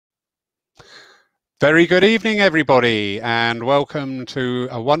Very good evening, everybody, and welcome to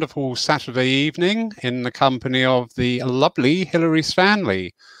a wonderful Saturday evening in the company of the lovely Hilary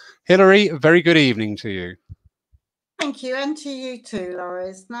Stanley. Hilary, very good evening to you. Thank you, and to you too, Laura.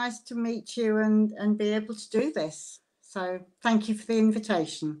 It's nice to meet you and be able to do this. So thank you for the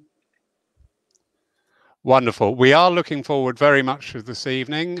invitation. Wonderful. We are looking forward very much to this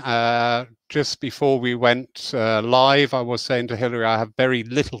evening. Just before we went live, I was saying to Hilary, I have very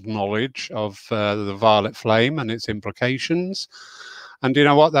little knowledge of the violet flame and its implications. And you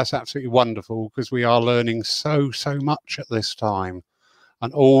know what? That's absolutely wonderful because we are learning so much at this time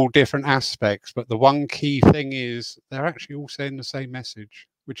and all different aspects. But the one key thing is they're actually all saying the same message,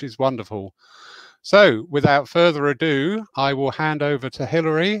 which is wonderful. So without further ado, I will hand over to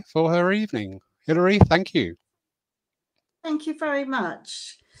Hilary for her evening. Hilary, thank you. Thank you very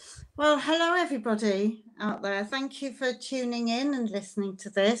much. Well, hello, everybody out there. Thank you for tuning in and listening to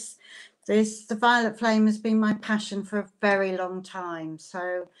this. The violet flame has been my passion for a very long time.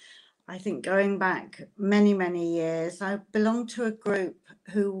 So I think going back many years, I belonged to a group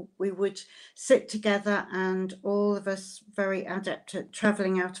who we would sit together, and all of us very adept at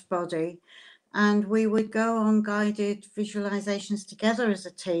traveling out of body. And we would go on guided visualizations together as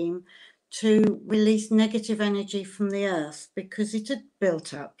a team to release negative energy from the earth, because it had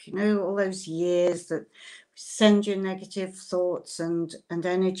built up, all those years that send your negative thoughts and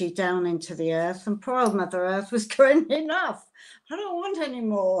energy down into the earth. And poor old Mother Earth was going, enough, I don't want any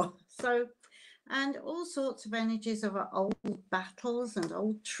more. So, and all sorts of energies of our old battles and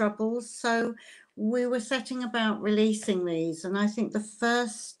old troubles. So we were setting about releasing these. And I think the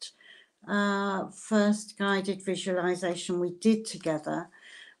first guided visualization we did together,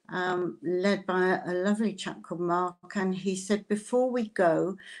 led by a lovely chap called Mark, and he said, before we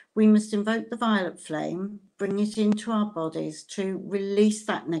go, we must invoke the violet flame, bring it into our bodies to release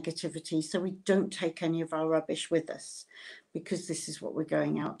that negativity so we don't take any of our rubbish with us, because this is what we're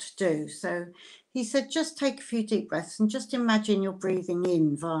going out to do. So he said, just take a few deep breaths and just imagine you're breathing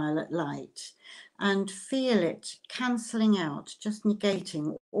in violet light and feel it cancelling out, just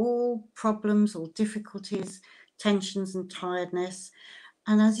negating all problems, all difficulties, tensions and tiredness.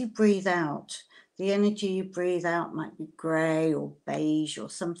 And as you breathe out, the energy you breathe out might be grey or beige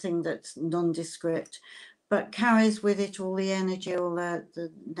or something that's nondescript, but carries with it all the energy, all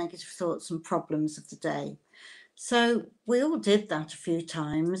the negative thoughts and problems of the day. So we all did that a few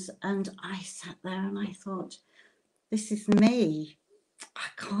times, and I sat there and I thought, this is me. I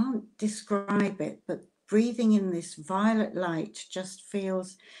can't describe it, but breathing in this violet light just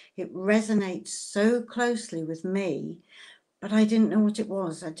feels, it resonates so closely with me, but I didn't know what it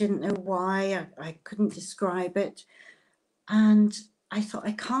was. I didn't know why. I couldn't describe it. And I thought,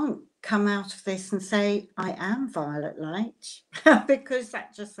 I can't come out of this and say I am violet light because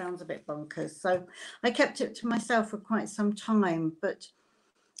that just sounds a bit bonkers. So I kept it to myself for quite some time, but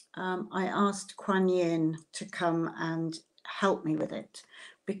I asked Kuan Yin to come and help me with it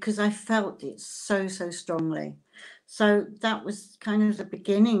because I felt it so strongly. So that was kind of the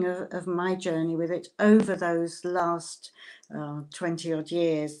beginning of my journey with it over those last 20 odd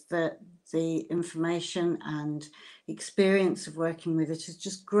years, that the information and experience of working with it has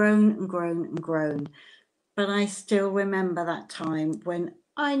just grown and grown. But I still remember that time when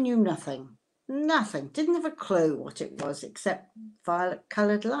I knew nothing, didn't have a clue what it was except violet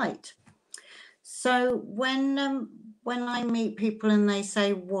coloured light. So when I meet people and they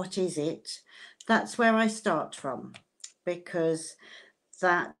say, what is it? That's where I start from, because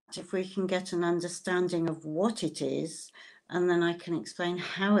that if we can get an understanding of what it is, and then I can explain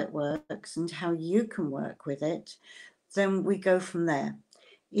how it works and how you can work with it, then we go from there.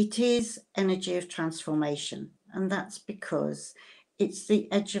 It is energy of transformation, and that's because it's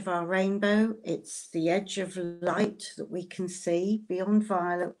the edge of our rainbow. It's the edge of light that we can see. Beyond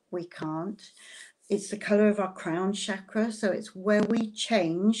violet, we can't. It's the color of our crown chakra. So it's where we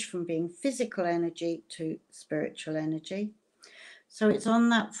change from being physical energy to spiritual energy. So it's on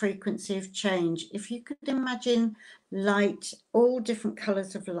that frequency of change. If you could imagine light, all different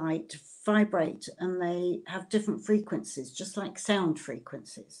colors of light vibrate, and they have different frequencies, just like sound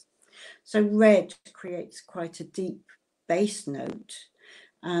frequencies. So red creates quite a deep bass note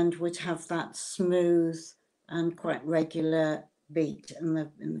and would have that smooth and quite regular beat in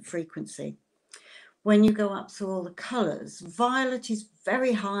the frequency. When you go up through all the colors, violet is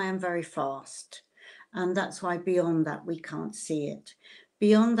very high and very fast. And that's why beyond that, we can't see it.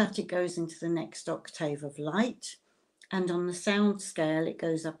 Beyond that, it goes into the next octave of light. And on the sound scale, it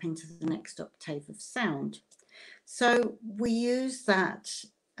goes up into the next octave of sound. So we use that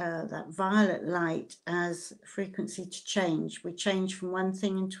violet light as frequency to change. We change from one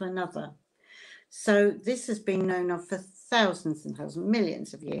thing into another. So this has been known of for thousands and thousands,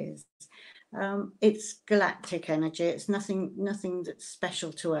 millions of years. It's galactic energy. It's nothing that's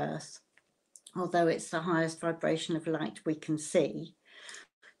special to Earth, although it's the highest vibration of light we can see.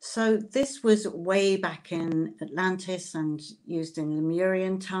 So this was way back in Atlantis and used in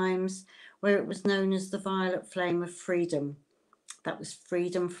Lemurian times, where it was known as the violet flame of freedom. That was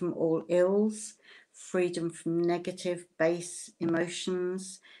freedom from all ills, freedom from negative, base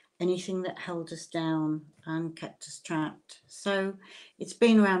emotions, anything that held us down and kept us trapped. So it's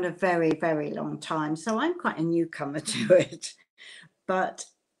been around a very, very long time. So I'm quite a newcomer to it. But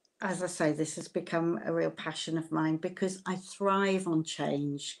as I say, this has become a real passion of mine because I thrive on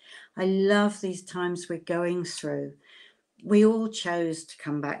change. I love these times we're going through. We all chose to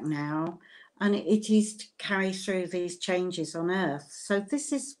come back now, and it is to carry through these changes on Earth. So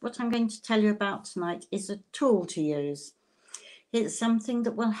this is what I'm going to tell you about tonight, is a tool to use. It's something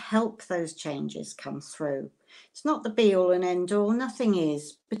that will help those changes come through. It's not the be all and end all, nothing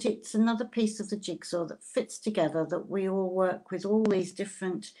is, but it's another piece of the jigsaw that fits together, that we all work with all these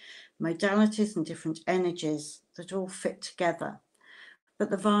different modalities and different energies that all fit together. But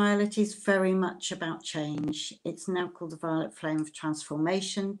the violet is very much about change. It's now called the violet flame of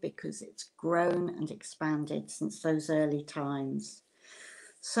transformation because it's grown and expanded since those early times.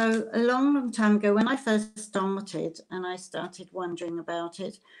 So a long, long time ago, when I first started and I started wondering about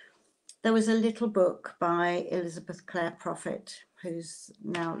it, there was a little book by Elizabeth Clare Prophet, who's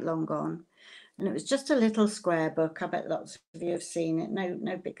now long gone. And it was just a little square book. I bet lots of you have seen it,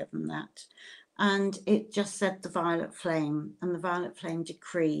 no bigger than that. And it just said the violet flame and the violet flame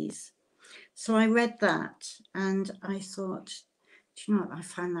decrees. So I read that and I thought, do you know what, I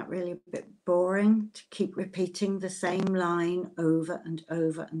find that really a bit boring to keep repeating the same line over and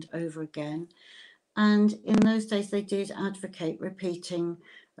over and over again. And in those days they did advocate repeating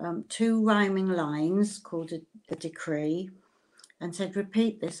 2 rhyming lines called a decree, and said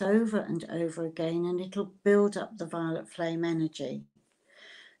repeat this over and over again and it'll build up the violet flame energy.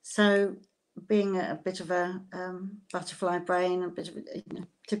 So being a bit of a butterfly brain, a bit of a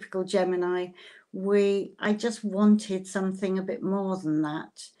typical Gemini, I just wanted something a bit more than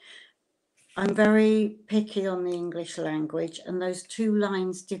that. I'm very picky on the English language, and those 2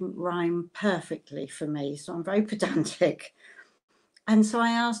 lines didn't rhyme perfectly for me, so I'm very pedantic. And so I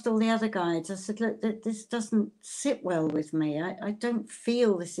asked all the other guides, I said, look, this doesn't sit well with me. I don't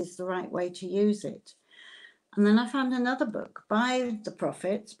feel this is the right way to use it. And then I found another book by the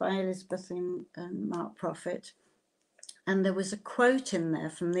prophets, by Elizabeth and Mark Prophet. And there was a quote in there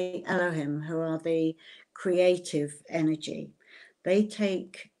from the Elohim, who are the creative energy. They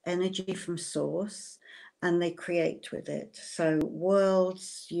take energy from source and they create with it. So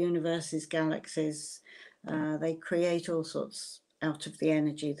worlds, universes, galaxies, they create all sorts out of the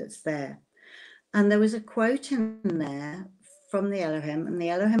energy that's there. And there was a quote in there from the Elohim, and the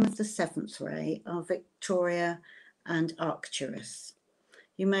Elohim of the 7th ray are Victoria and Arcturus.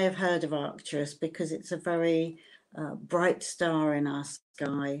 You may have heard of Arcturus because it's a very bright star in our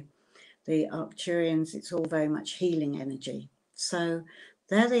sky. The Arcturians, it's all very much healing energy. So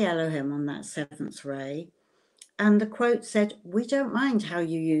they're the Elohim on that 7th ray. And the quote said, we don't mind how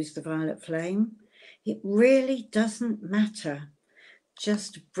you use the violet flame. It really doesn't matter.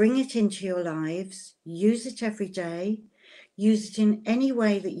 Just bring it into your lives, use it every day, use it in any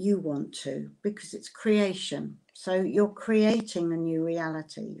way that you want to, because it's creation. So you're creating a new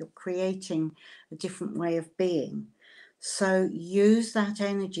reality, you're creating a different way of being. So use that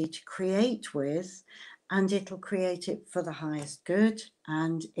energy to create with, and it'll create it for the highest good,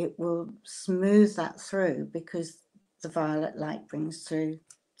 and it will smooth that through because the violet light brings through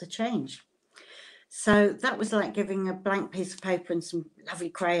the change. So that was like giving a blank piece of paper and some lovely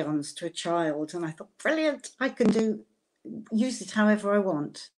crayons to a child. And I thought, brilliant, I can use it however I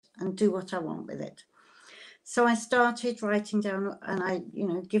want and do what I want with it. So I started writing down, and I,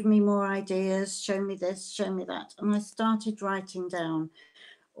 give me more ideas, show me this, show me that. And I started writing down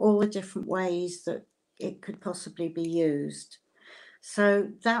all the different ways that it could possibly be used. So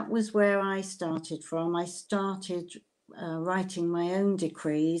that was where I started from. I started writing my own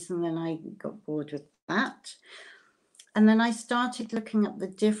decrees, and then I got bored with that. And then I started looking at the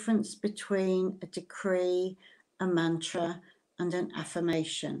difference between a decree, a mantra, and an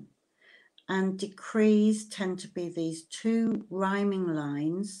affirmation. And decrees tend to be these 2 rhyming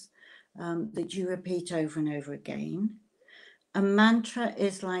lines that you repeat over and over again. A mantra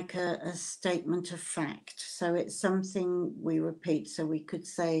is like a statement of fact. So it's something we repeat. So we could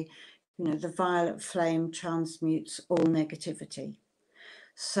say, the violet flame transmutes all negativity.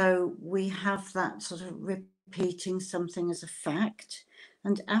 So we have that sort of repeating something as a fact,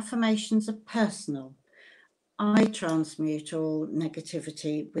 and affirmations are personal. I transmute all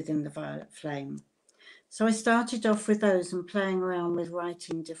negativity within the violet flame. So I started off with those and playing around with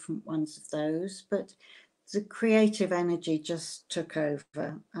writing different ones of those, but the creative energy just took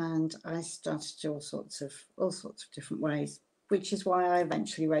over, and I started to do all sorts of different ways, which is why I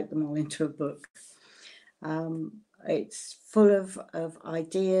eventually wrote them all into a book. It's full of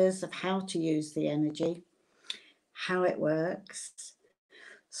ideas of how to use the energy, how it works.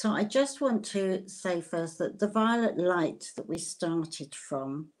 So I just want to say first that the violet light that we started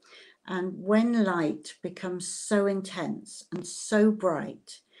from, and when light becomes so intense and so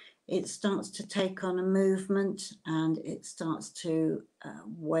bright, it starts to take on a movement, and it starts to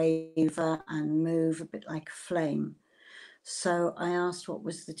waver and move a bit like a flame. So I asked what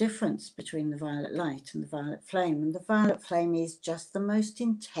was the difference between the violet light and the violet flame, and the violet flame is just the most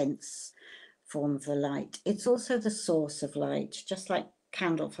intense form of the light. It's also the source of light, just like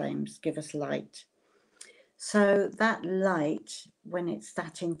candle flames give us light. So that light, when it's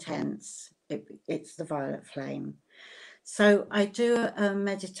that intense, it's the violet flame. So I do a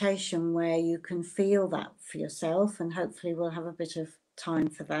meditation where you can feel that for yourself, and hopefully we'll have a bit of time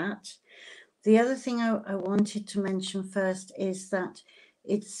for that. The other thing I wanted to mention first is that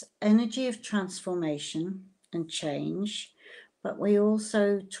it's energy of transformation and change, but we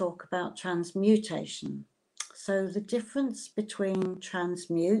also talk about transmutation. So the difference between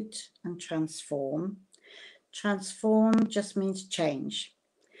transmute and transform just means change,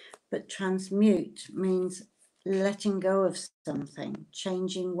 but transmute means letting go of something,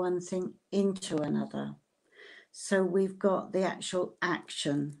 changing one thing into another. So we've got the actual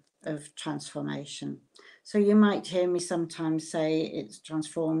action of transformation. So you might hear me sometimes say it's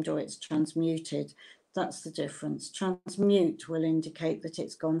transformed or it's transmuted. That's the difference. Transmute will indicate that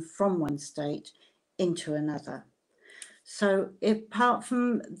it's gone from one state into another. So apart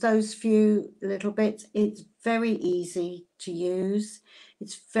from those few little bits, it's very easy to use.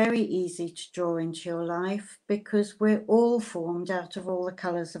 It's very easy to draw into your life, because we're all formed out of all the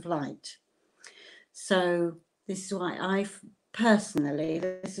colours of light. So this is why I personally,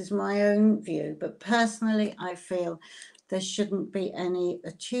 this is my own view, but personally I feel there shouldn't be any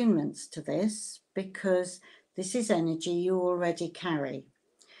attunements to this, because this is energy you already carry.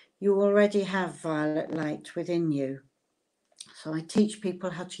 You already have violet light within you. So I teach people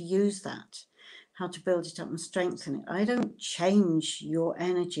how to use that, how to build it up and strengthen it. I don't change your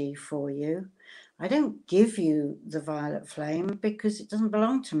energy for you. I don't give you the violet flame, because it doesn't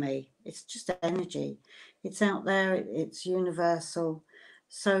belong to me. It's just energy. It's out there, it's universal.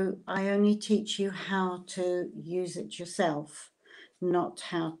 So I only teach you how to use it yourself, not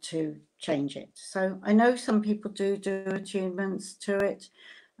how to change it. So I know some people do attunements to it.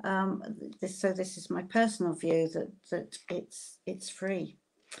 So this is my personal view, that it's free.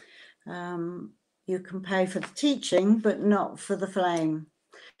 You can pay for the teaching, but not for the flame.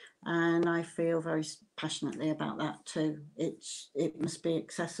 And I feel very passionately about that too. It must be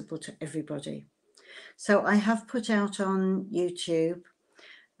accessible to everybody. So I have put out on YouTube,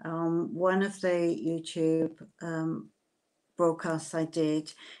 one of the YouTube broadcasts I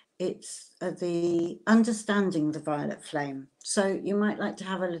did, it's the Understanding the Violet Flame. So you might like to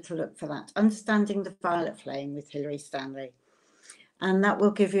have a little look for that. Understanding the Violet Flame with Hilary Stanley. And that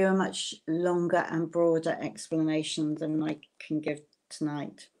will give you a much longer and broader explanation than I can give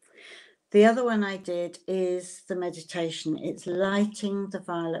tonight. The other one I did is the meditation. It's lighting the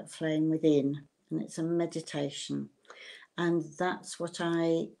violet flame within, and it's a meditation. And that's what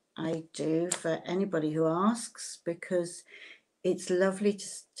I do for anybody who asks, because it's lovely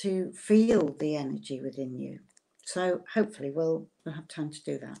to feel the energy within you. So hopefully we'll have time to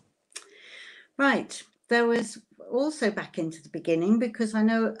do that. Right, there was also back into the beginning, because I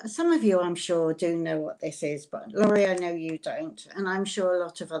know some of you, I'm sure, do know what this is, but Laurie, I know you don't, and I'm sure a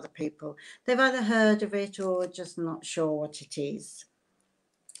lot of other people, they've either heard of it or just not sure what it is.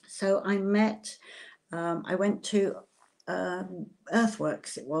 So I went to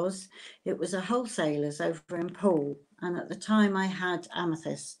Earthworks. It was a wholesalers over in Poole, and at the time I had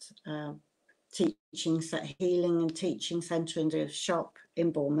Amethyst healing and teaching centre in a shop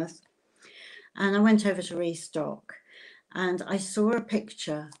in Bournemouth, and I went over to restock, and I saw a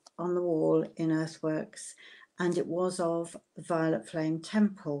picture on the wall in Earthworks, and it was of the Violet Flame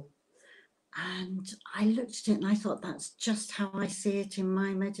Temple. And I looked at it and I thought, that's just how I see it in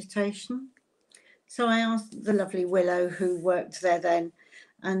my meditation. So I asked the lovely Willow, who worked there then,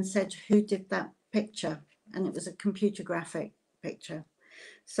 and said, who did that picture? And it was a computer graphic picture.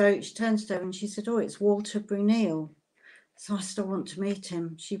 So she turned to her and she said, oh, it's Walter Bruneel. So I still want to meet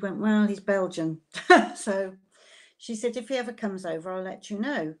him. She went, well, he's Belgian. So she said, if he ever comes over, I'll let you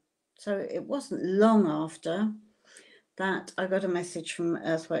know. So it wasn't long after that I got a message from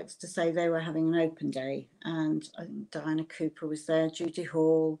Earthworks to say they were having an open day, and Diana Cooper was there, Judy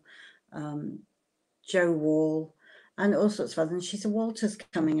Hall, Joe Wall, and all sorts of others. And she said, Walter's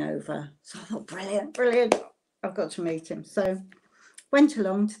coming over. So I thought, brilliant, brilliant. I've got to meet him. So went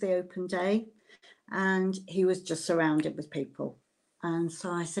along to the open day, and he was just surrounded with people. And so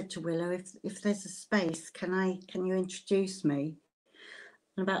I said to Willow, if there's a space, can you introduce me?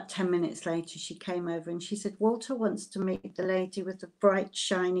 And about 10 minutes later, she came over and she said, Walter wants to meet the lady with the bright,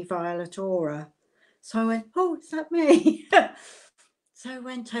 shiny violet aura. So I went, oh, is that me? So I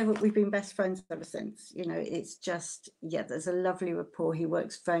went over. We've been best friends ever since. You know, it's just, yeah, there's a lovely rapport. He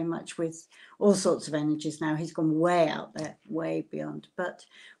works very much with all sorts of energies now. He's gone way out there, way beyond. But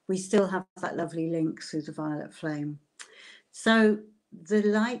we still have that lovely link through the violet flame. So the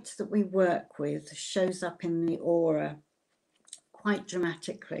light that we work with shows up in the aura quite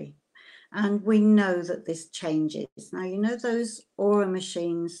dramatically. And we know that this changes. Now, you know those aura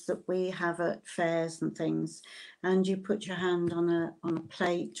machines that we have at fairs and things, and you put your hand on a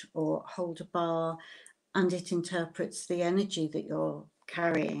plate or hold a bar, and it interprets the energy that you're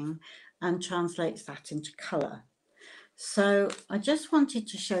carrying and translates that into colour. So I just wanted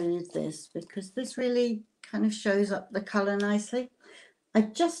to show you this because this really kind of shows up the colour nicely.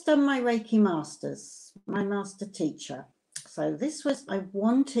 I've just done my Reiki Masters, my master teacher. So this was, I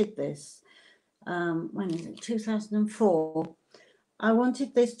wanted this, when is it, 2004. I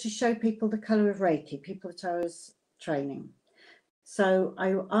wanted this to show people the colour of Reiki, people that I was training. So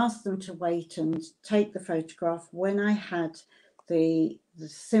I asked them to wait and take the photograph when I had the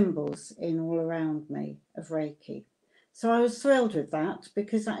symbols in all around me of Reiki. So I was thrilled with that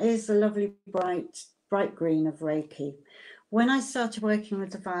because that is a lovely bright green of Reiki. When I started working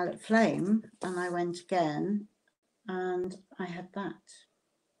with the violet flame, and I went again, and I had that.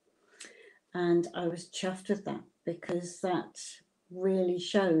 And I was chuffed with that because that really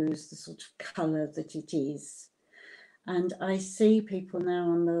shows the sort of colour that it is. And I see people now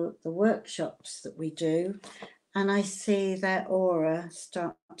on the workshops that we do, and I see their aura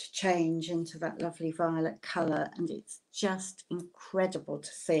start to change into that lovely violet colour, and it's just incredible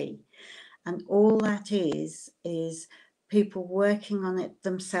to see. And all that is people working on it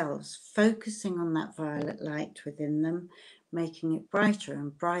themselves, focusing on that violet light within them, making it brighter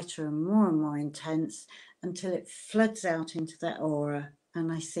and brighter and more intense until it floods out into their aura. And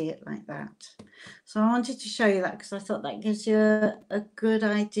I see it like that. So I wanted to show you that because I thought that gives you a good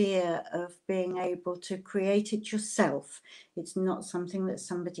idea of being able to create it yourself. It's not something that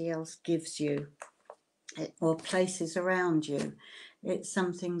somebody else gives you or places around you. It's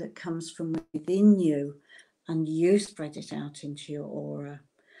something that comes from within you, and you spread it out into your aura.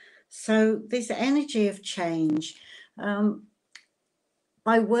 So this energy of change,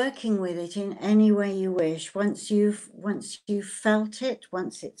 by working with it in any way you wish, once you've felt it,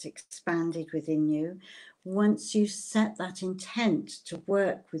 once it's expanded within you, once you set that intent to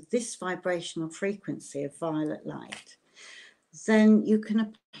work with this vibrational frequency of violet light, then you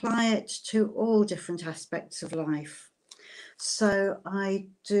can apply it to all different aspects of life. So I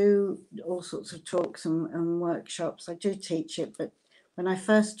do all sorts of talks and workshops. I do teach it, but when I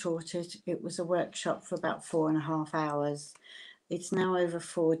first taught it, it was a workshop for about 4.5 hours. It's now over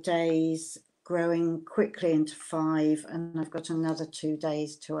 4 days, growing quickly into 5, and I've got another 2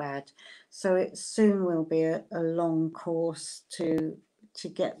 days to add. So it soon will be a long course to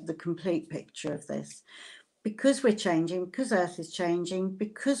get the complete picture of this. Because we're changing, because Earth is changing,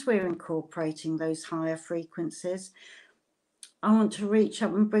 because we're incorporating those higher frequencies, I want to reach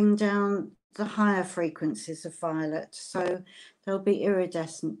up and bring down the higher frequencies of violet. So there'll be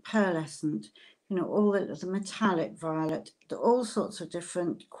iridescent, pearlescent, you know, all the metallic violet, all sorts of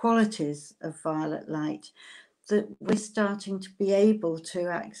different qualities of violet light that we're starting to be able to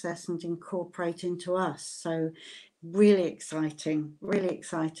access and incorporate into us. So really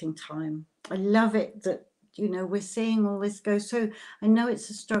exciting time. I love it that, you know, we're seeing all this go through. I know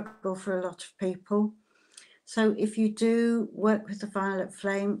it's a struggle for a lot of people. So if you do work with the violet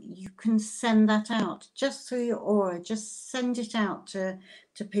flame, you can send that out just through your aura, just send it out to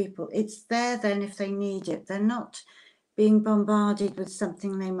people. It's there then if they need it. They're not being bombarded with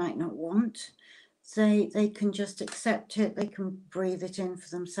something they might not want. They can just accept it. They can breathe it in for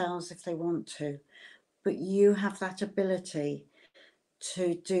themselves if they want to. But you have that ability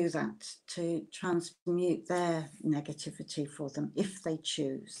to do that, to transmute their negativity for them if they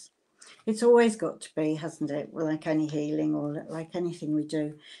choose. It's always got to be, hasn't it? Like any healing or like anything we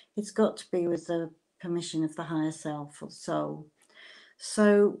do, it's got to be with the permission of the higher self or soul.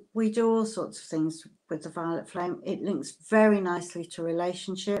 So we do all sorts of things with the violet flame. It links very nicely to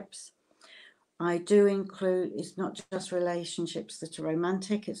relationships. I do include, it's not just relationships that are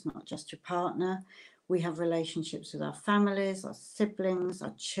romantic, it's not just your partner. We have relationships with our families, our siblings,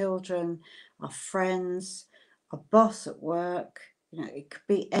 our children, our friends, our boss at work. You know, it could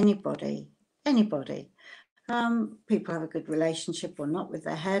be anybody, anybody. People have a good relationship or not with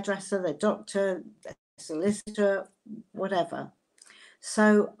their hairdresser, their doctor, their solicitor, whatever.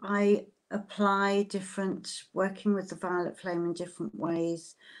 So I apply working with the violet flame in different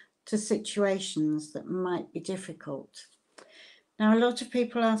ways to situations that might be difficult. Now, a lot of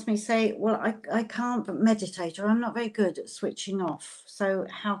people ask me, say, well, I can't but meditate, or I'm not very good at switching off. So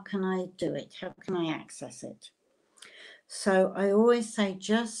how can I do it? How can I access it? So I always say,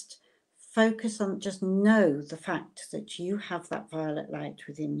 just know the fact that you have that violet light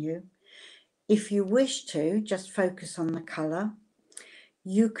within you. If you wish to, just focus on the colour.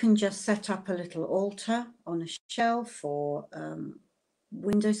 You can just set up a little altar on a shelf or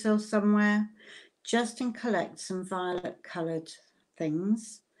windowsill somewhere, just and collect some violet coloured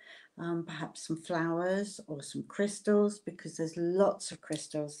things, perhaps some flowers or some crystals, because there's lots of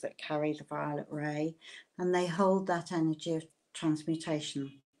crystals that carry the violet ray and they hold that energy of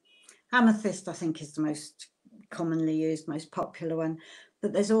transmutation. Amethyst, I think, is the most commonly used, most popular one,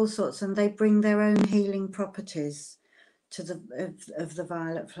 but there's all sorts, and they bring their own healing properties to the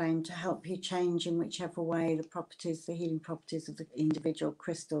violet flame to help you change in whichever way the healing properties of the individual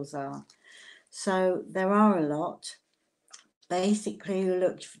crystals are. So there are a lot. Basically, you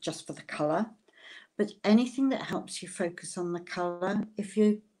look just for the colour, but anything that helps you focus on the colour. If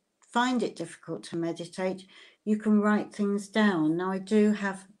you find it difficult to meditate, you can write things down. Now, I do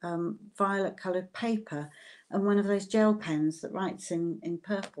have violet coloured paper and one of those gel pens that writes in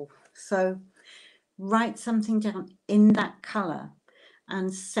purple. So write something down in that colour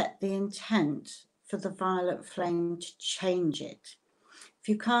and set the intent for the violet flame to change it. If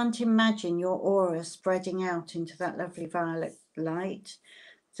you can't imagine your aura spreading out into that lovely violet light,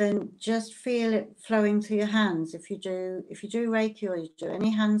 then just feel it flowing through your hands. If you do Reiki or you do any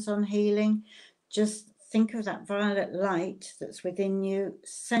hands-on healing, just think of that violet light that's within you,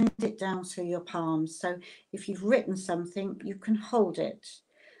 send it down through your palms. So if you've written something, you can hold it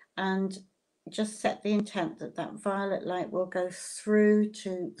and just set the intent that that violet light will go through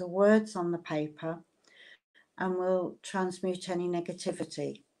to the words on the paper and will transmute any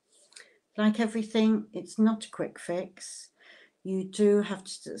negativity. Like everything, it's not a quick fix. You do have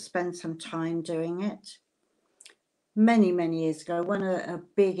to spend some time doing it. Many, many years ago, a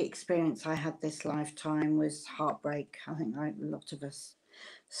big experience I had this lifetime was heartbreak, I think, like a lot of us.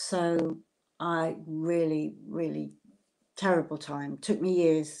 So I really, really terrible time. Took me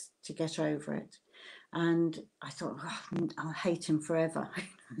years to get over it. And I thought, oh, I'll hate him forever.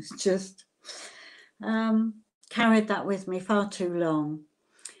 It's just carried that with me far too long.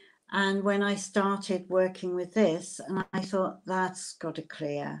 And when I started working with this, and I thought, that's got to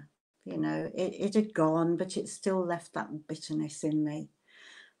clear. You know, it had gone, but it still left that bitterness in me.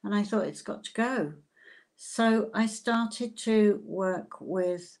 And I thought, it's got to go. So I started to work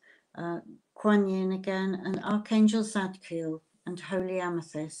with Kuan Yin again and Archangel Zadkiel and Holy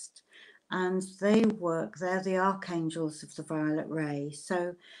Amethyst. And they're the archangels of the violet ray.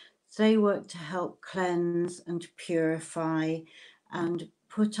 So they work to help cleanse and purify and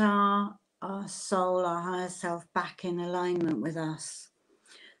put our soul, our higher self, back in alignment with us.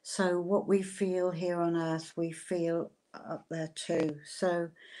 So what we feel here on earth, we feel up there too. So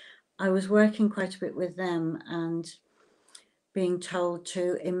I was working quite a bit with them and being told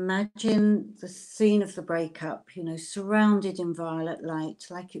to imagine the scene of the breakup, you know, surrounded in violet light,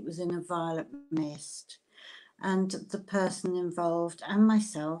 like it was in a violet mist. And the person involved and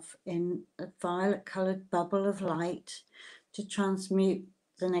myself in a violet coloured bubble of light to transmute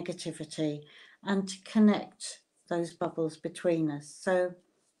the negativity and to connect those bubbles between us. So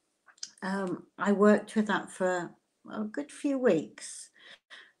I worked with that for a good few weeks,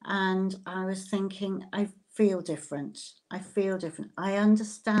 and I was thinking, I feel different. I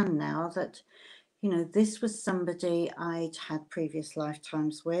understand now that, you know, this was somebody I'd had previous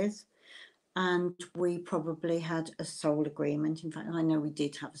lifetimes with, and we probably had a soul agreement. In fact, I know we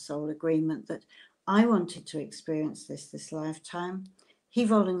did have a soul agreement that I wanted to experience this lifetime. He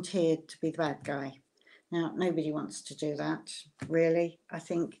volunteered to be the bad guy. Now, nobody wants to do that, really. I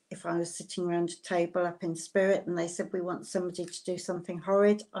think if I was sitting around a table up in spirit and they said, we want somebody to do something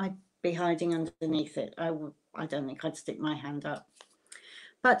horrid, I'd be hiding underneath it. I don't think I'd stick my hand up.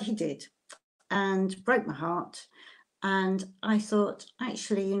 But he did, and broke my heart. And I thought,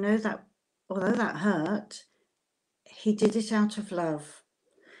 actually, you know, that although that hurt, he did it out of love,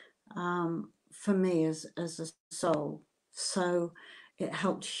 for me as a soul. So it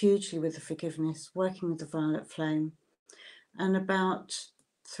helped hugely with the forgiveness, working with the violet flame. And about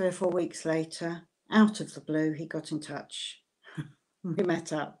 3 or 4 weeks later, out of the blue, he got in touch. We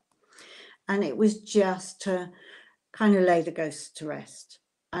met up, and it was just to kind of lay the ghosts to rest.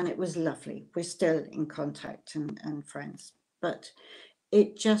 And it was lovely. We're still in contact and friends. But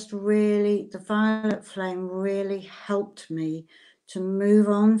it just really, the violet flame really helped me to move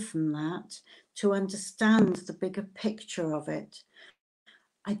on from that, to understand the bigger picture of it.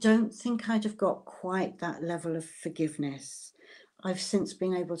 I don't think I'd have got quite that level of forgiveness. I've since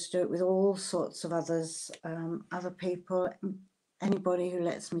been able to do it with all sorts of others, other people, anybody who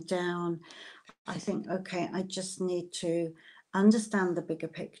lets me down. I think, okay, I just need to understand the bigger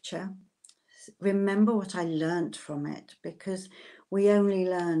picture, remember what I learnt from it, because we only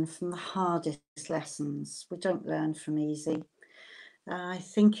learn from the hardest lessons. We don't learn from easy. I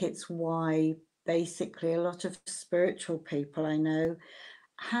think it's why basically a lot of spiritual people I know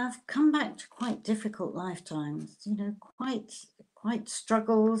have come back to quite difficult lifetimes, you know, quite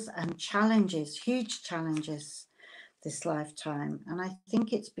struggles and challenges, huge challenges this lifetime. And I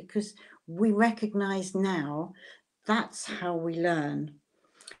think it's because we recognize now that's how we learn.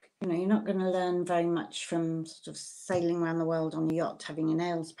 You know, you're not going to learn very much from sort of sailing around the world on a yacht, having your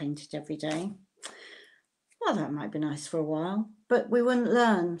nails painted every day. Well, that might be nice for a while, but we wouldn't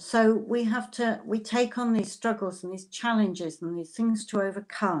learn. So we take on these struggles and these challenges and these things to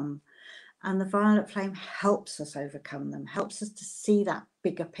overcome. And the violet flame helps us overcome them, helps us to see that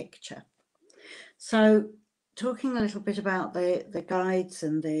bigger picture. So talking a little bit about the guides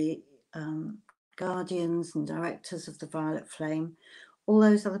and the guardians and directors of the violet flame, all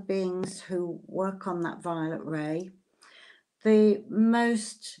those other beings who work on that violet ray, the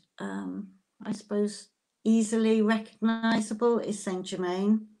most, I suppose, easily recognizable is Saint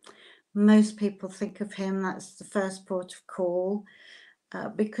Germain. Most people think of him, that's the first port of call,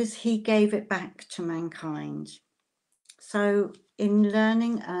 because he gave it back to mankind. So in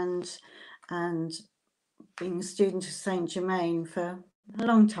learning and being a student of Saint Germain for a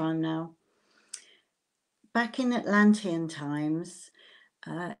long time now, back in Atlantean times,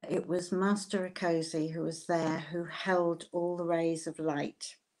 it was Master Rakosi who was there, who held all the rays of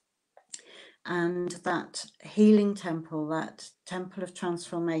light. And that healing temple, that temple of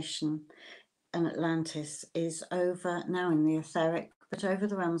transformation in Atlantis, is over now in the etheric, but over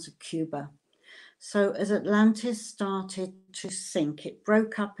the realms of Cuba. So as Atlantis started to sink, it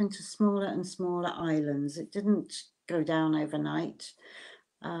broke up into smaller and smaller islands. It didn't go down overnight.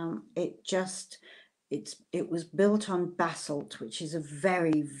 It was built on basalt, which is a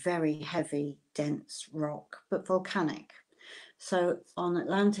very, very heavy, dense rock, but volcanic. So on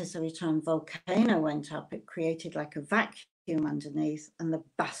Atlantis, every time a volcano went up, it created like a vacuum underneath and the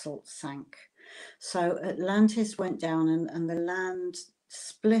basalt sank. So Atlantis went down and the land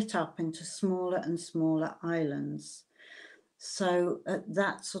split up into smaller and smaller islands. So at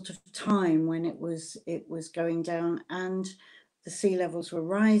that sort of time when it was going down and the sea levels were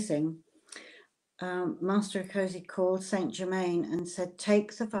rising, Master Rakosi called Saint Germain and said,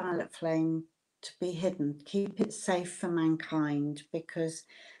 take the violet flame to be hidden, keep it safe for mankind, because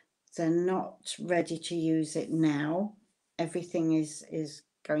they're not ready to use it now. Everything is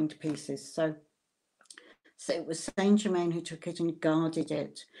going to pieces. So it was Saint Germain who took it and guarded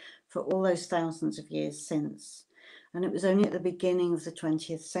it for all those thousands of years since. And it was only at the beginning of the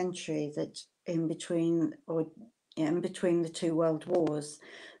 20th century that in between the two world wars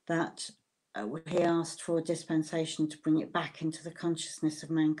that he asked for a dispensation to bring it back into the consciousness of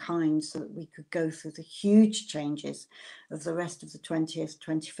mankind so that we could go through the huge changes of the rest of the 20th,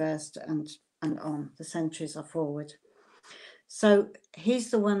 21st and on. The centuries are forward. So he's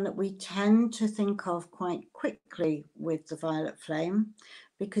the one that we tend to think of quite quickly with the violet flame,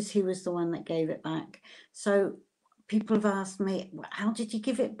 because he was the one that gave it back. So people have asked me, how did you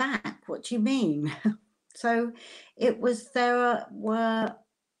give it back? What do you mean? So there were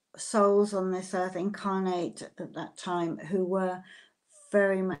souls on this earth incarnate at that time who were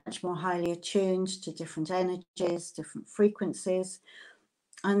very much more highly attuned to different energies, different frequencies.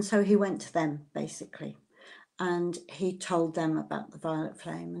 And so he went to them basically. And he told them about the violet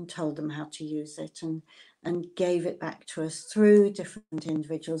flame and told them how to use it and gave it back to us through different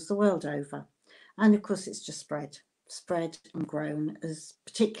individuals the world over. And of course, it's just spread and grown,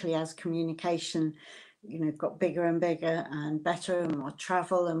 particularly as communication, got bigger and bigger and better and more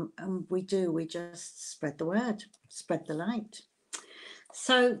travel. And we just spread the word, spread the light.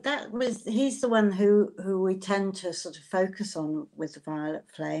 So he's the one who we tend to sort of focus on with the violet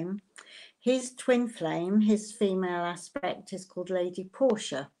flame. His twin flame, his female aspect, is called Lady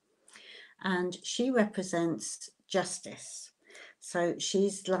Portia, and she represents justice. So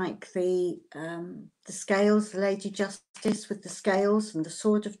she's like the scales, the Lady Justice with the scales and the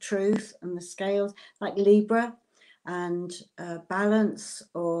sword of truth and the scales, like Libra, and balance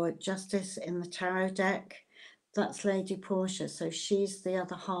or justice in the tarot deck. That's Lady Portia. So she's the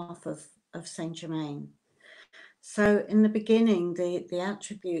other half of Saint Germain. So in the beginning, the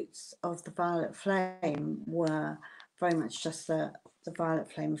attributes of the violet flame were very much just the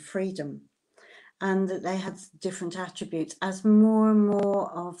violet flame of freedom, and that they had different attributes. As more and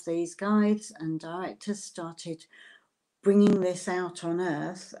more of these guides and directors started bringing this out on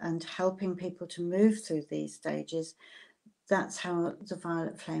earth and helping people to move through these stages, that's how the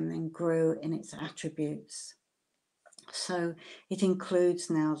violet flame then grew in its attributes. So it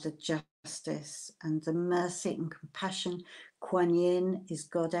includes now the justice and the mercy and compassion. Kuan Yin is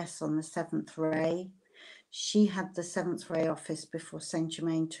goddess on the seventh ray. She had the seventh ray office before Saint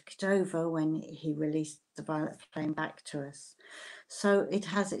Germain took it over when he released the violet flame back to us. So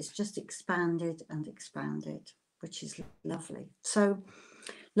it's just expanded and expanded, which is lovely. So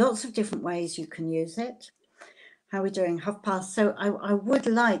lots of different ways you can use it. How are we doing? 1:30. So I would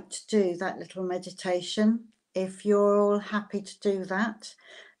like to do that little meditation. If you're all happy to do that,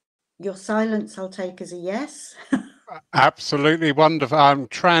 your silence I'll take as a yes. Absolutely wonderful. I'm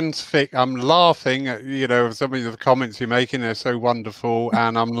transfixed. I'm laughing at, some of the comments you're making. They're so wonderful,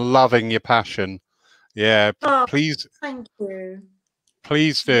 and I'm loving your passion. Yeah, Oh, please, thank you.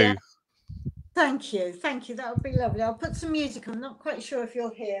 please do. Yeah, thank you. That would be lovely. I'll put some music. I'm not quite sure if you'll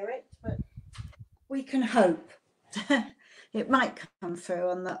hear it, but we can hope. It might come through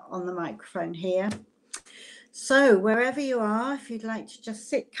on the microphone here. So wherever you are, if you'd like to just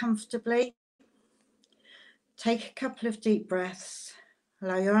sit comfortably, take a couple of deep breaths,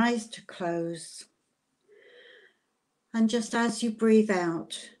 allow your eyes to close, and just as you breathe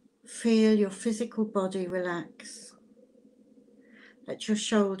out, feel your physical body relax. Let your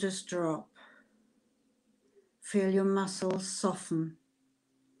shoulders drop. Feel your muscles soften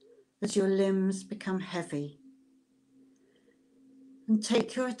as your limbs become heavy. And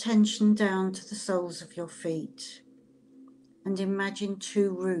take your attention down to the soles of your feet and imagine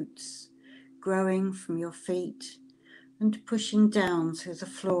two roots growing from your feet and pushing down through the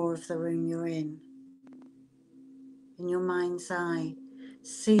floor of the room you're in. In your mind's eye,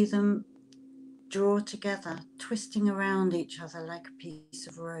 see them draw together, twisting around each other like a piece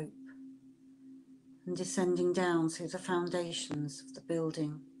of rope, and descending down through the foundations of the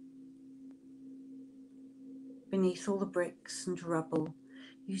building. Beneath all the bricks and rubble,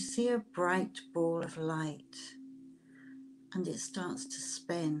 you see a bright ball of light, and it starts to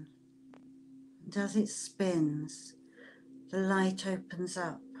spin. And as it spins, the light opens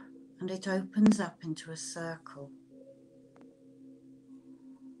up, and it opens up into a circle.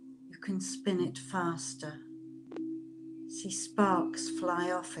 You can spin it faster. See sparks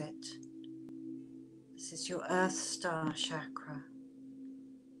fly off it. This is your Earth Star chakra.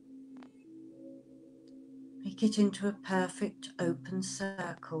 Make it into a perfect open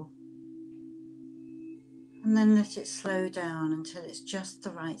circle, and then let it slow down until it's just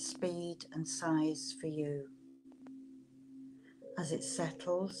the right speed and size for you. As it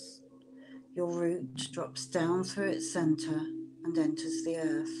settles, your root drops down through its center and enters the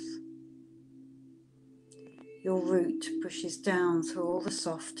earth. Your root pushes down through all the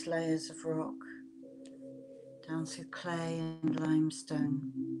soft layers of rock, down through clay and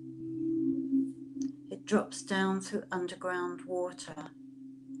limestone. It drops down through underground water.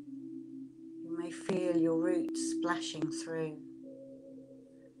 You may feel your roots splashing through.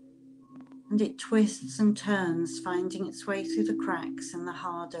 And it twists and turns, finding its way through the cracks in the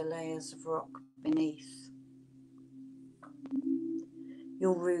harder layers of rock beneath.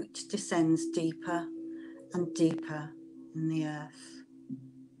 Your root descends deeper and deeper in the earth.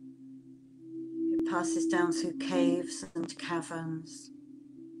 It passes down through caves and caverns,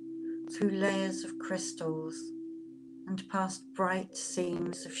 through layers of crystals, and past bright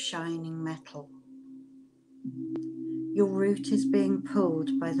seams of shining metal. Your root is being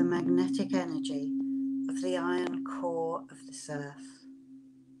pulled by the magnetic energy of the iron core of this earth,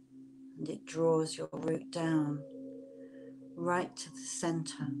 and it draws your root down right to the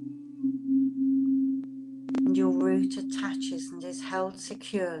center. And your root attaches and is held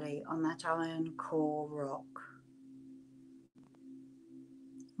securely on that iron core rock.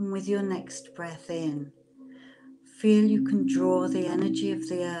 And with your next breath in, feel you can draw the energy of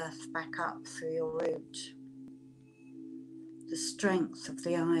the earth back up through your root. The strength of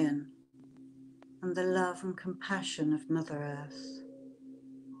the iron and the love and compassion of Mother Earth.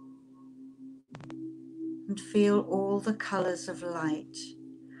 and feel all the colours of light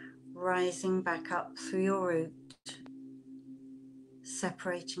rising back up through your root,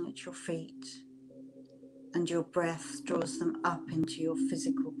 separating at your feet, and your breath draws them up into your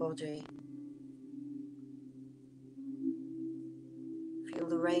physical body. Feel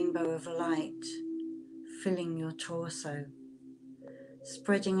the rainbow of light filling your torso,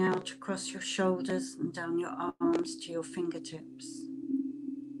 spreading out across your shoulders and down your arms to your fingertips,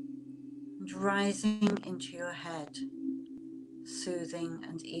 and rising into your head, soothing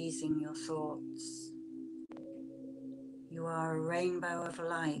and easing your thoughts. You are a rainbow of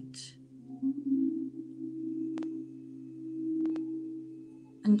light.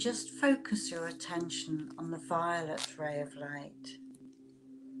 And just focus your attention on the violet ray of light.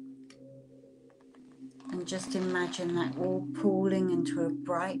 And just imagine that all pooling into a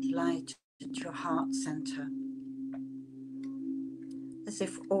bright light at your heart center. As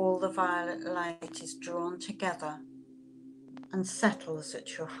if all the violet light is drawn together and settles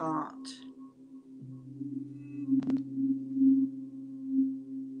at your heart.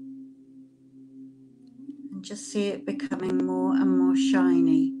 And just see it becoming more and more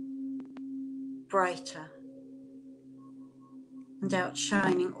shiny, brighter, and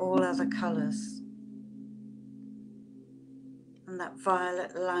outshining all other colors. And that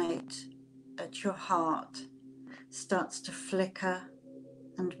violet light at your heart starts to flicker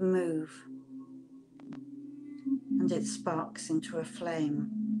and move, and it sparks into a flame.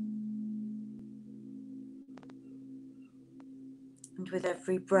 And with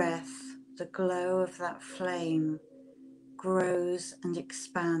every breath, the glow of that flame grows and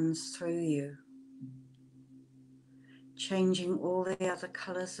expands through you, changing all the other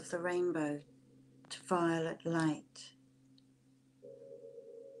colors of the rainbow to violet light.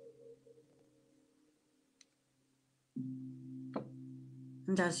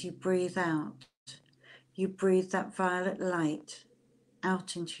 And as you breathe out, you breathe that violet light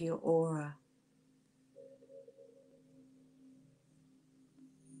out into your aura.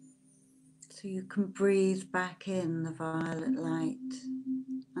 So you can breathe back in the violet light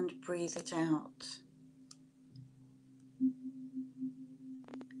and breathe it out.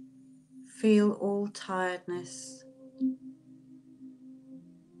 Feel all tiredness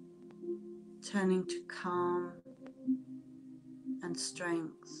turning to calm and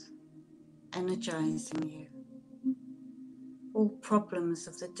strength, energizing you. All problems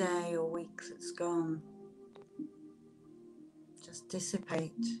of the day or week that's gone just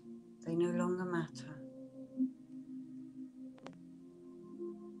dissipate. They no longer matter.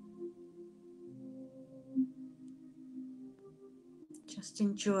 Just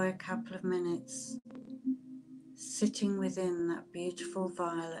enjoy a couple of minutes sitting within that beautiful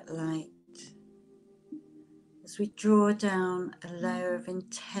violet light as we draw down a layer of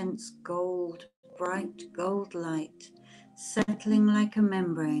intense gold, bright gold light, settling like a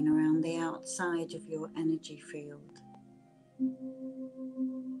membrane around the outside of your energy field.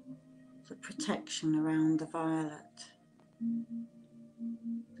 The protection around the violet.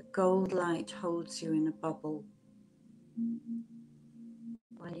 The gold light holds you in a bubble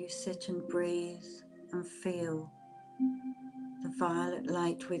while you sit and breathe and feel the violet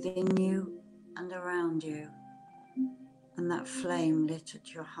light within you and around you, and that flame lit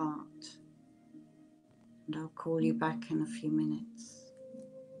at your heart. And I'll call you back in a few minutes.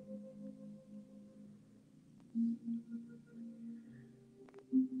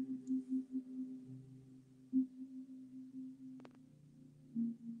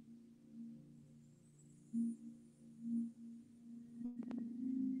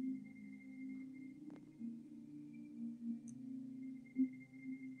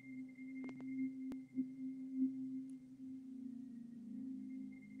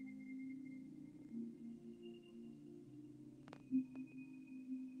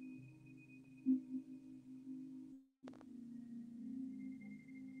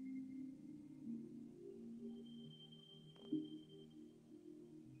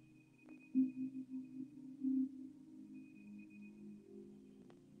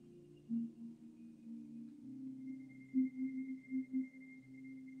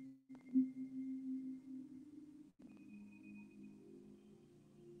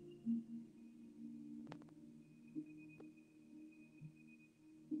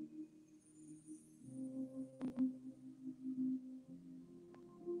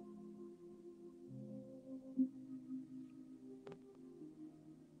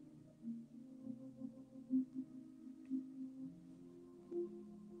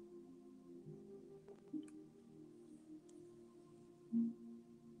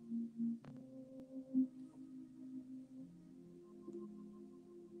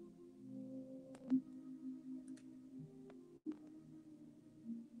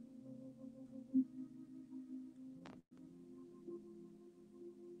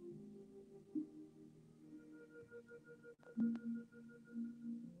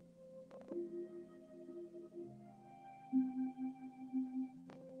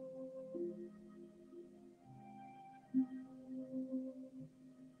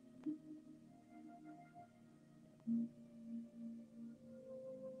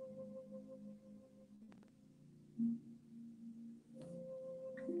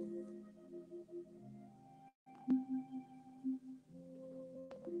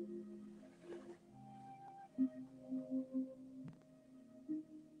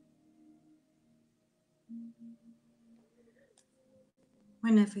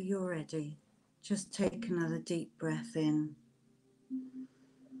 Whenever you're ready, just take another deep breath in.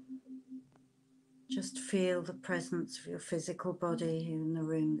 Just feel the presence of your physical body in the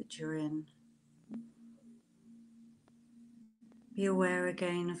room that you're in. Be aware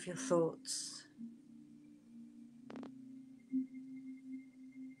again of your thoughts.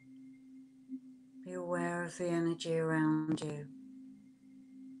 Be aware of the energy around you.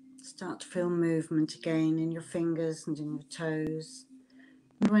 Start to feel movement again in your fingers and in your toes.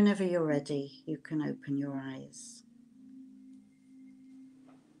 And whenever you're ready, you can open your eyes.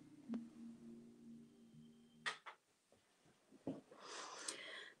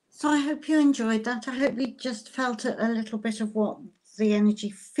 So I hope you enjoyed that. I hope you just felt a little bit of what the energy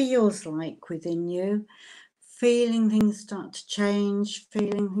feels like within you. Feeling things start to change,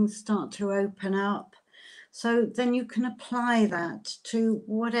 feeling things start to open up. So then you can apply that to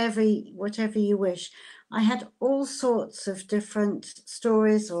whatever you wish. I had all sorts of different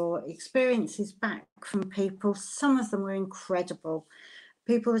stories or experiences back from people. Some of them were incredible.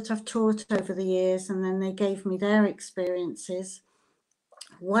 People that I've taught over the years, and then they gave me their experiences.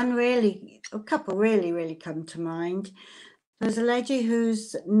 A couple really come to mind. There's a lady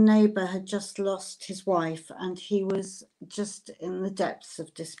whose neighbour had just lost his wife, and he was just in the depths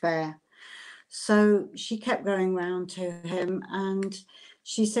of despair. So she kept going round to him and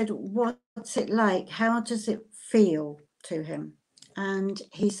she said, "What's it like? How does it feel to him?" And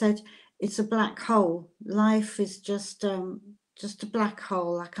he said, "It's a black hole. Life is just a black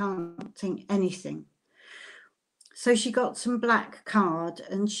hole. I can't think anything." So she got some black card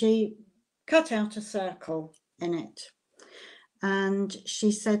and she cut out a circle in it. And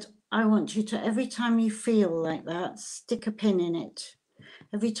she said, "I want you to, every time you feel like that, stick a pin in it.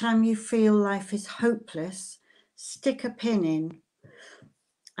 Every time you feel life is hopeless, stick a pin in."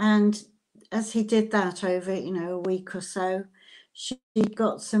 And as he did that over, a week or so, she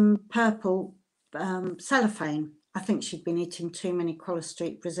got some purple cellophane. I think she'd been eating too many Quella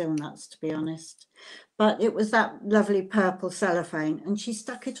Street Brazil nuts, to be honest. But it was that lovely purple cellophane, and she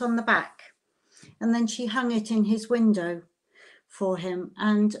stuck it on the back. And then she hung it in his window for him.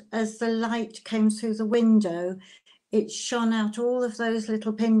 And as the light came through the window, it shone out all of those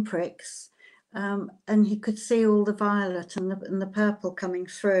little pinpricks, and he could see all the violet and the purple coming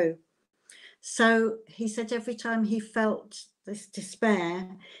through. So he said every time he felt this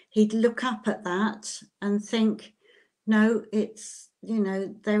despair, he'd look up at that and think, no, it's,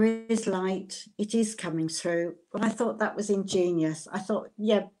 there is light, it is coming through. But I thought that was ingenious. I thought,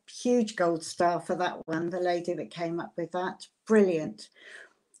 yeah, huge gold star for that one, the lady that came up with that. Brilliant.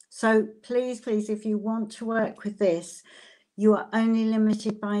 So please, if you want to work with this, you are only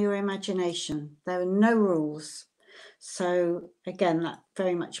limited by your imagination. There are no rules. So again, that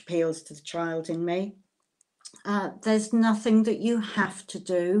very much appeals to the child in me. There's nothing that you have to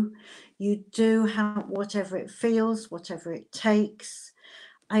do. You do have whatever it feels, whatever it takes.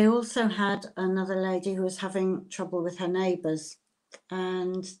 I also had another lady who was having trouble with her neighbours,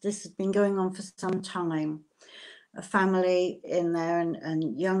 and this has been going on for some time. A family in there,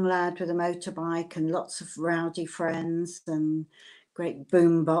 and young lad with a motorbike and lots of rowdy friends and great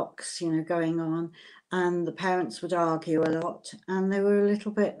boom box, going on. And the parents would argue a lot, and they were a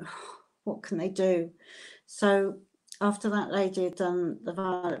little bit, what can they do? So after that lady had done the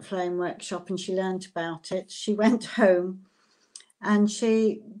Violet Flame workshop and she learned about it, she went home and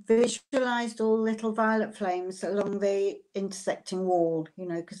she visualized all little violet flames along the intersecting wall,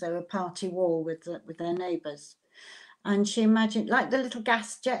 because they were party wall with their neighbours. And she imagined, like the little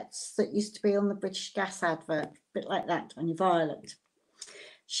gas jets that used to be on the British Gas advert, a bit like that on your violet.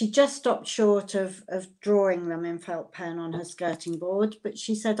 She just stopped short of drawing them in felt pen on her skirting board, but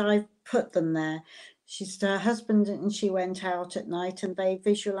she said, "I've put them there." She said her husband and she went out at night and they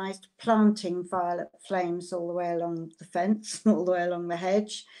visualised planting violet flames all the way along the fence, all the way along the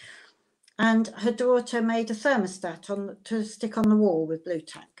hedge. And her daughter made a thermostat to stick on the wall with blue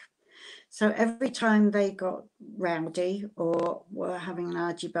tack. So every time they got rowdy or were having an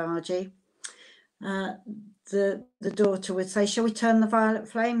argy-bargy, the daughter would say, "Shall we turn the violet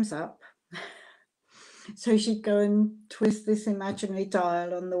flames up?" So she'd go and twist this imaginary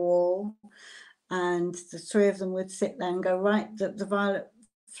dial on the wall, and the three of them would sit there and go, right, the violet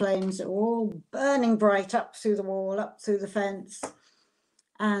flames are all burning bright up through the wall, up through the fence,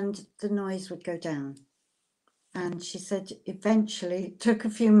 and the noise would go down. And she said eventually, it took a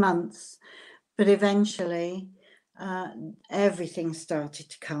few months, but eventually everything started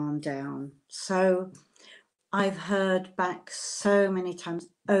to calm down. So I've heard back so many times,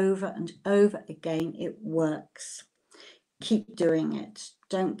 over and over again, it works. Keep doing it.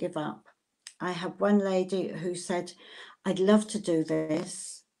 Don't give up. I had one lady who said, I'd love to do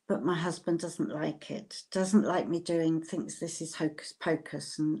this, but my husband doesn't like it, doesn't like me doing, thinks this is hocus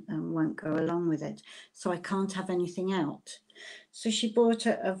pocus and won't go along with it. So I can't have anything out. So she bought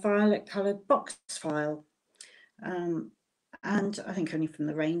a violet coloured box file. And I think only from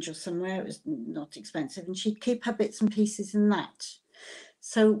the range or somewhere, it was not expensive. And she'd keep her bits and pieces in that.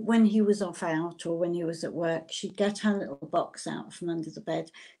 So when he was off out or when he was at work, she'd get her little box out from under the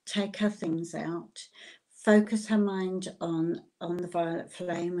bed, take her things out, focus her mind on the violet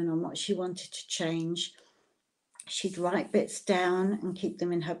flame and on what she wanted to change. She'd write bits down and keep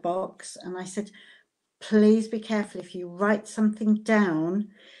them in her box. And I said, please be careful. If you write something down,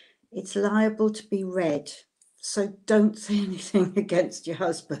 it's liable to be read. So don't say anything against your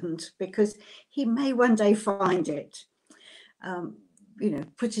husband, because he may one day find it.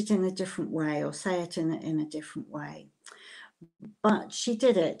 Put it in a different way or say it in a different way. But she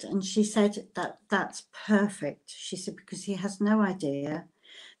did it, and she said that's perfect. She said, because he has no idea.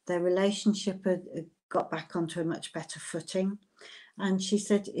 Their relationship had got back onto a much better footing. And she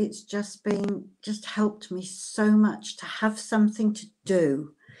said, it's just helped me so much to have something to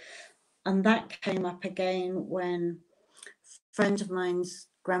do. And that came up again when a friend of mine's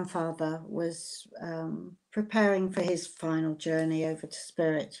grandfather was preparing for his final journey over to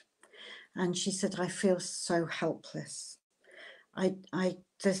spirit. And she said, I feel so helpless.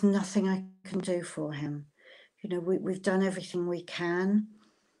 There's nothing I can do for him. We've done everything we can.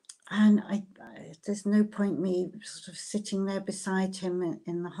 And there's no point me sort of sitting there beside him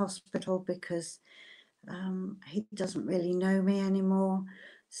in the hospital, because he doesn't really know me anymore.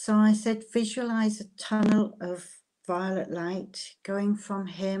 So I said, visualize a tunnel of violet light going from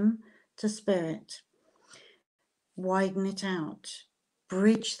him to spirit. Widen it out,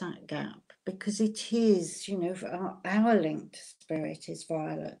 bridge that gap, because it is, our link to spirit is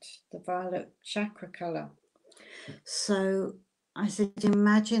violet, the violet chakra color. So I said,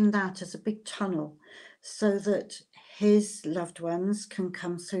 imagine that as a big tunnel so that his loved ones can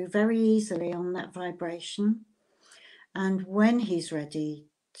come through very easily on that vibration. And when he's ready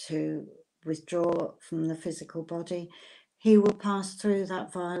to withdraw from the physical body, he will pass through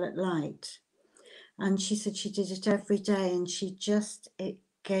that violet light. And she said she did it every day, and it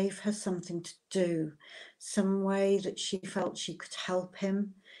gave her something to do, some way that she felt she could help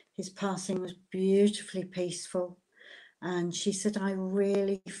him. His passing was beautifully peaceful. And she said, I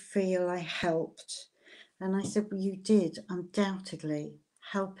really feel I helped. And I said, well, you did undoubtedly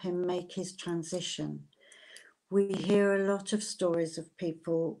help him make his transition. We hear a lot of stories of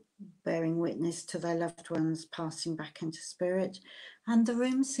people bearing witness to their loved ones passing back into spirit, and the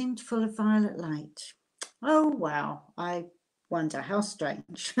room seemed full of violet light. Oh, wow. I wonder, how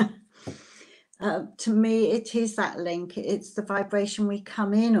strange. To me, it is that link. It's the vibration we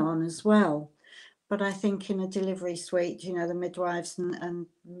come in on as well. But I think in a delivery suite, the midwives and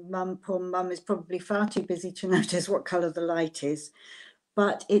poor mum is probably far too busy to notice what colour the light is.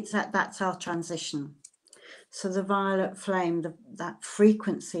 But that's our transition. So the violet flame, that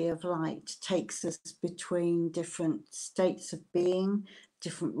frequency of light, takes us between different states of being,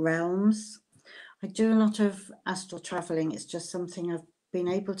 different realms. I do a lot of astral traveling. It's just something I've been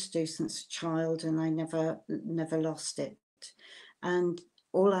able to do since a child, and I never lost it. And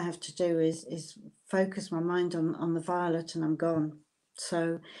all I have to do is focus my mind on the violet, and I'm gone.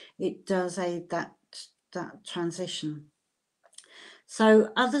 So it does aid that transition. So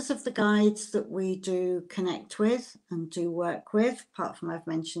others of the guides that we do connect with and do work with, apart from I've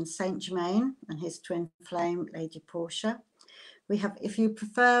mentioned Saint Germain and his twin flame, Lady Portia. We have, if you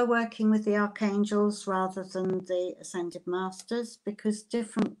prefer working with the archangels rather than the ascended masters, because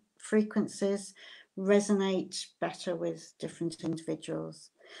different frequencies resonate better with different individuals.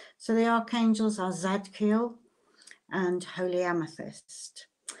 So the archangels are Zadkiel and Holy Amethyst.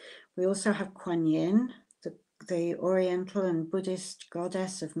 We also have Kuan Yin, the Oriental and Buddhist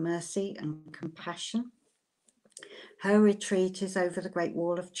goddess of mercy and compassion. Her retreat is over the Great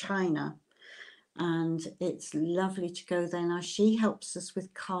Wall of China, and it's lovely to go there. Now, she helps us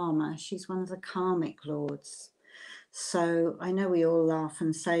with karma. She's one of the karmic lords. So I know we all laugh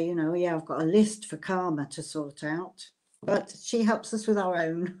and say, you know, yeah, I've got a list for karma to sort out, but she helps us with our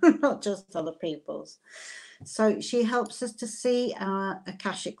own, not just other people's. So she helps us to see our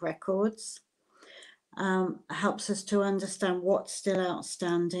Akashic records, helps us to understand what's still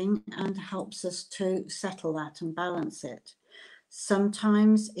outstanding, and helps us to settle that and balance it.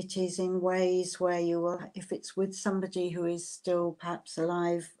 Sometimes it is in ways where you will, if it's with somebody who is still perhaps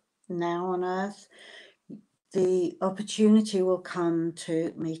alive now on earth, the opportunity will come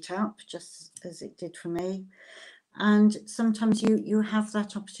to meet up, just as it did for me. And sometimes you have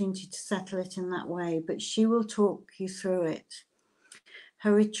that opportunity to settle it in that way, but she will talk you through it.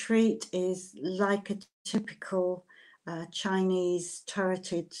 Her retreat is like a typical Chinese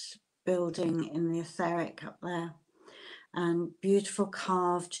turreted building in the etheric up there, and beautiful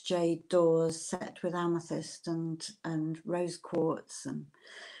carved jade doors set with amethyst and rose quartz, and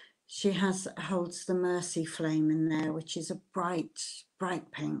she holds the mercy flame in there, which is a bright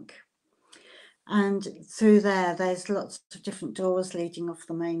pink. And through there's lots of different doors leading off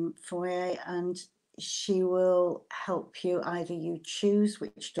the main foyer, and she will help you, either you choose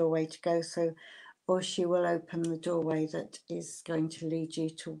which doorway to go through, or she will open the doorway that is going to lead you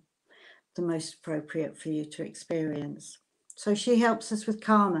to the most appropriate for you to experience. So she helps us with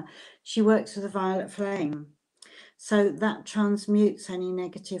karma. She works with the violet flame. So that transmutes any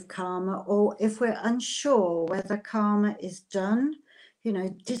negative karma, or if we're unsure whether karma is done, you know,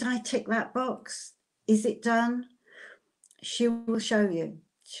 did I tick that box? Is it done? She will show you.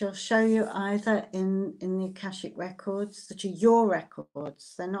 She'll show you either in the Akashic records that are your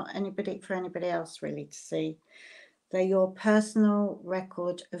records. They're not for anybody else really to see. They're your personal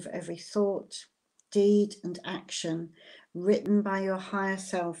record of every thought, deed, and action written by your higher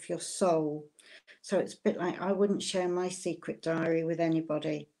self, your soul. So it's a bit like, I wouldn't share my secret diary with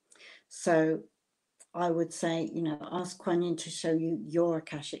anybody. So I would say, you know, ask Kuan Yin to show you your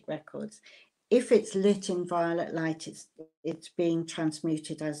Akashic records. If it's lit in violet light, it's being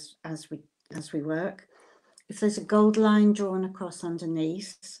transmuted as we work. If there's a gold line drawn across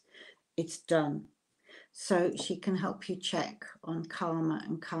underneath, it's done. So she can help you check on karma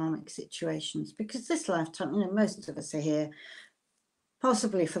and karmic situations, because this lifetime, you know, most of us are here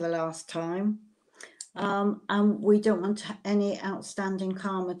possibly for the last time. And we don't want any outstanding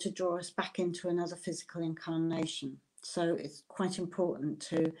karma to draw us back into another physical incarnation. So it's quite important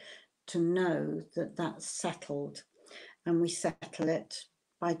to know that that's settled, and we settle it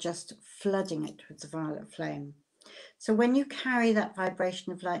by just flooding it with the violet flame. So when you carry that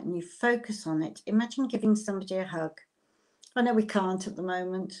vibration of light and you focus on it, imagine giving somebody a hug. I know we can't at the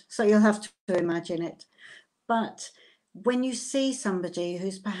moment, so you'll have to imagine it. But when you see somebody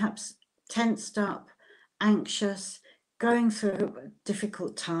who's perhaps tensed up, anxious, going through a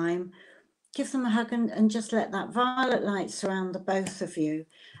difficult time, give them a hug and just let that violet light surround the both of you,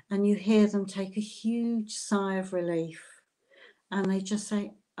 and you hear them take a huge sigh of relief, and they just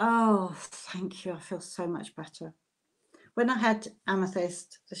say, oh, thank you, I feel so much better. When I had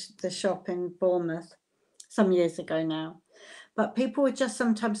Amethyst, the shop in Bournemouth, some years ago now, but people would just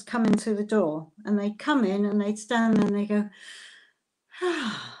sometimes come in through the door, and they'd come in and they'd stand there and they go,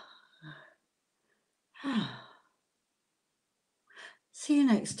 see you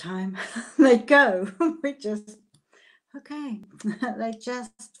next time. They'd go. We just, okay. They're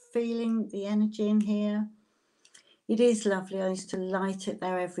just feeling the energy in here. It is lovely. I used to light it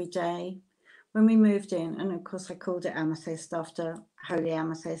there every day. When we moved in, and of course I called it Amethyst after Holy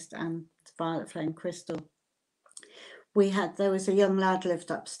Amethyst and Violet Flame Crystal. There was a young lad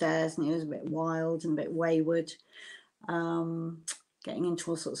lived upstairs, and he was a bit wild and a bit wayward, getting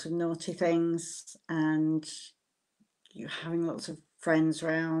into all sorts of naughty things, and having lots of friends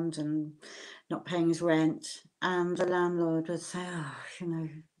around and not paying his rent. And the landlord would say, oh, you know,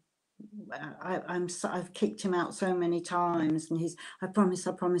 I've kicked him out so many times, and I promise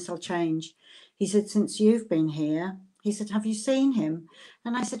I'll change. He said, since you've been here, he said, have you seen him?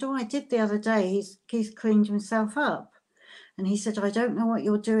 And I said, oh, I did the other day. He's cleaned himself up. And he said, I don't know what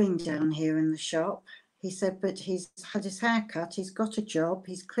you're doing down here in the shop. He said, but he's had his hair cut, he's got a job,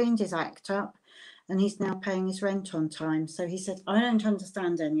 he's cleaned his act up, and he's now paying his rent on time. So he said, I don't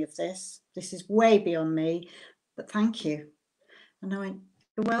understand any of this. This is way beyond me, but thank you. And I went,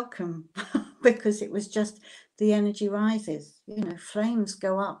 you're welcome, because it was just the energy rises, you know, flames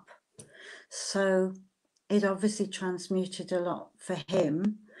go up. So it obviously transmuted a lot for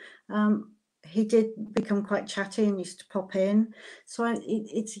him. He did become quite chatty and used to pop in. So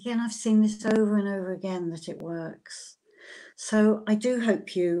it's again, I've seen this over and over again that it works. So I do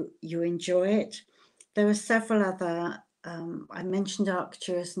hope you enjoy it. There are several other I mentioned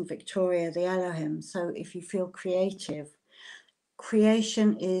Arcturus and Victoria, the Elohim. So if you feel creative,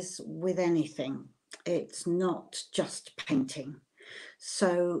 creation is with anything. It's not just painting.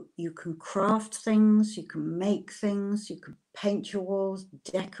 So you can craft things, you can make things, you can paint your walls,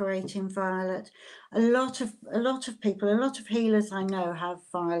 decorate in violet. A lot of people, a lot of healers I know have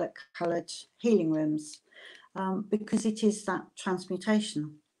violet coloured healing rooms because it is that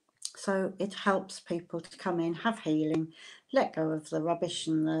transmutation. So it helps people to come in, have healing, let go of the rubbish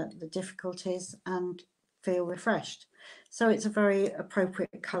and the difficulties and feel refreshed. So it's a very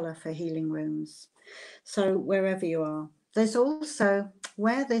appropriate colour for healing rooms. So wherever you are. There's also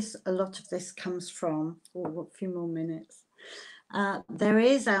where a lot of this comes from. Oh, a few more minutes. There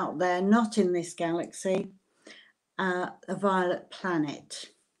is out there, not in this galaxy, a violet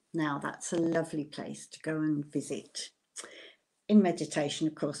planet. Now that's a lovely place to go and visit. In meditation,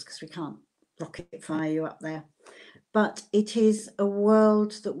 of course, because we can't rocket fire you up there. But it is a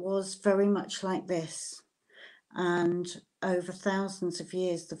world that was very much like this. And over thousands of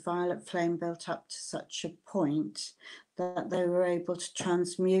years, the violet flame built up to such a point that they were able to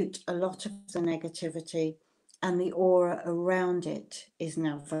transmute a lot of the negativity, and the aura around it is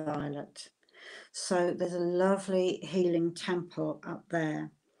now violet. So there's a lovely healing temple up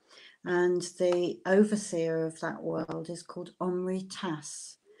there. And the overseer of that world is called Omri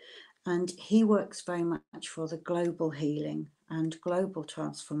Tas. And he works very much for the global healing and global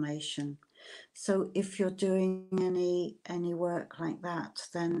transformation. So if you're doing any work like that,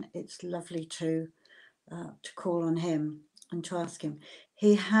 then it's lovely to call on him and to ask him.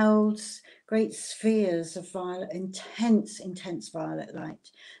 He holds great spheres of violet, intense violet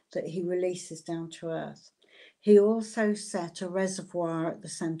light that he releases down to earth. He also set a reservoir at the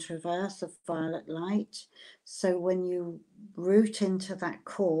centre of earth of violet light. So when you root into that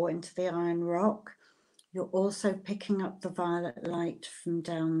core, into the iron rock, you're also picking up the violet light from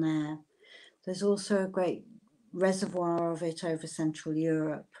down there. There's also a great reservoir of it over Central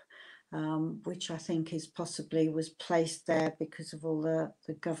Europe, which I think is possibly was placed there because of all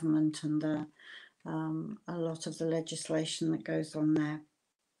the government and a lot of the legislation that goes on there.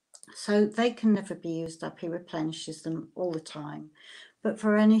 So they can never be used up. He replenishes them all the time. But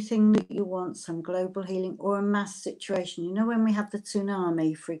for anything that you want, some global healing or a mass situation, you know, when we had the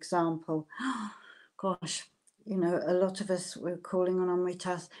tsunami, for example, gosh, you know, a lot of us were calling on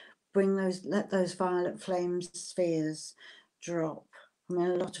Amritas, let those violet flame spheres drop. I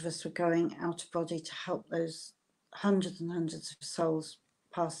mean, a lot of us were going out of body to help those hundreds and hundreds of souls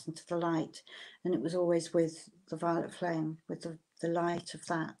pass into the light. And it was always with the violet flame, with the light of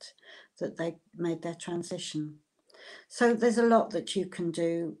that they made their transition. So there's a lot that you can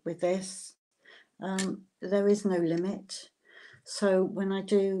do with this. There is no limit. So when I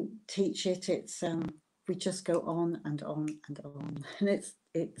do teach it, it's we just go on and on and on, and it's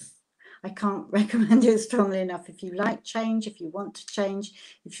I can't recommend it strongly enough. If you like change, if you want to change,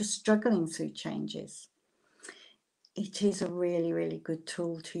 if you're struggling through changes, it is a really, really good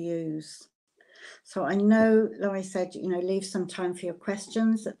tool to use. So I know, like I said, you know, leave some time for your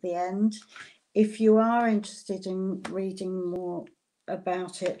questions at the end. If you are interested in reading more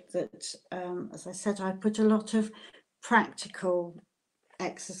about it, that as I said, I put a lot of practical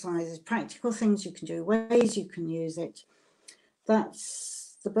exercises, practical things you can do, ways you can use it.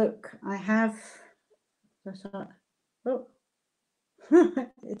 That's the book I have. Oh,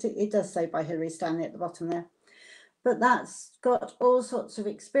 it does say by Hilary Stanley at the bottom there. But that's got all sorts of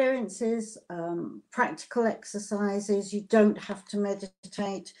experiences, practical exercises. You don't have to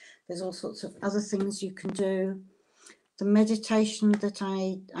meditate. There's all sorts of other things you can do. The meditation that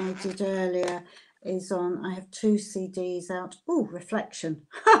I did earlier is on, I have 2 CDs out. Oh, reflection.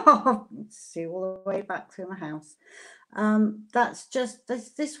 See all the way back through my house. That's just,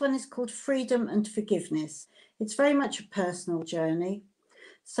 this one is called Freedom and Forgiveness. It's very much a personal journey.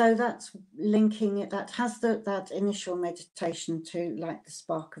 So that's linking it, that has that initial meditation to like the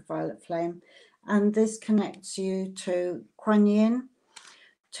spark of violet flame. And this connects you to Kuan Yin,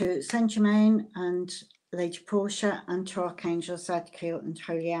 to Saint Germain and Lady Portia, and to Archangel Zadkiel and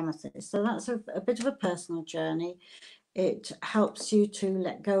Holy Amethyst. So that's a bit of a personal journey. It helps you to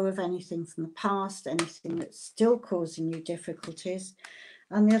let go of anything from the past, anything that's still causing you difficulties.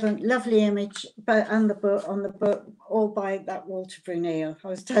 And the other lovely image, and the book on the book, all by that Walter Brunel I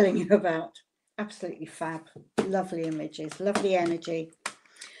was telling you about. Absolutely fab. Lovely images, lovely energy.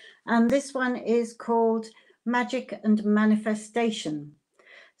 And this one is called Magic and Manifestation.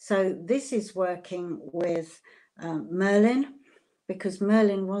 So this is working with Merlin, because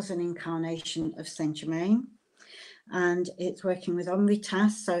Merlin was an incarnation of Saint Germain. and it's working with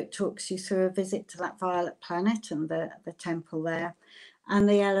Omritas, so it talks you through a visit to that violet planet and the temple there, and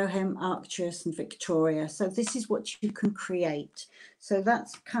the Elohim, Arcturus and Victoria. So this is what you can create. So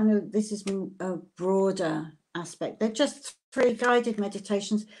that's kind of, this is a broader aspect. They're just 3 guided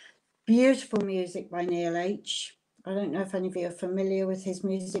meditations. Beautiful music by Neil H. I don't know if any of you are familiar with his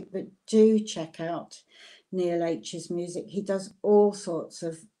music, but do check out Neil H's music. He does all sorts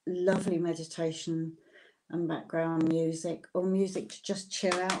of lovely meditation and background music, or music to just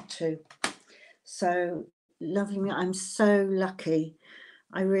chill out to. So lovely. I'm so lucky,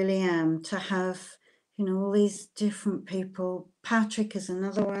 I really am, to have, you know, all these different people. Patrick is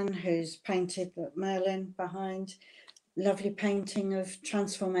another one who's painted Merlin behind. Lovely painting of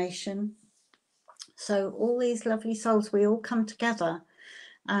transformation. So all these lovely souls, we all come together,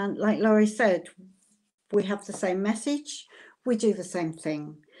 and like Laurie said, we have the same message, we do the same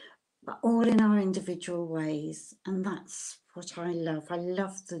thing, but all in our individual ways. And that's what I love. I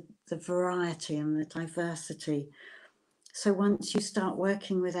love the variety and the diversity. So once you start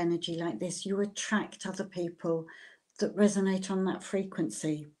working with energy like this, you attract other people that resonate on that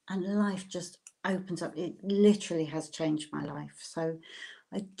frequency, and life just opens up. It literally has changed my life. So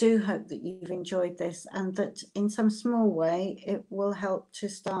I do hope that you've enjoyed this, and that in some small way it will help to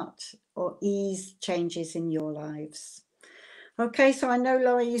start or ease changes in your lives. Okay, so I know,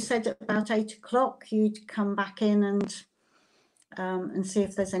 Laura, you said at about 8 o'clock you'd come back in and see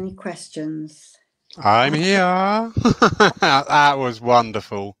if there's any questions. I'm here. That was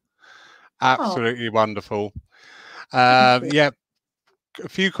wonderful. Absolutely wonderful. Yeah, a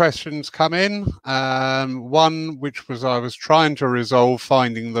few questions come in. One which was I was trying to resolve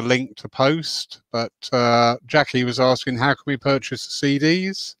finding the link to post, but Jackie was asking, how can we purchase the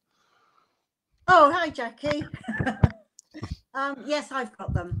CDs? Oh, hi, Jackie. Yes, I've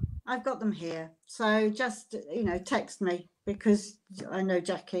got them. I've got them here. So just, you know, text me, because I know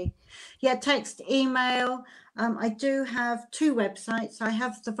Jackie. Yeah, text, email. I do have 2 websites. I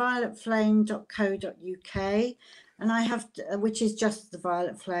have thevioletflame.co.uk, and I have, which is just the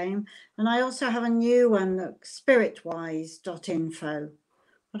Violet Flame. And I also have a new one, spiritwise.info.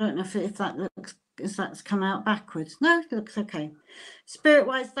 I don't know if that looks, if that's come out backwards. No, it looks okay.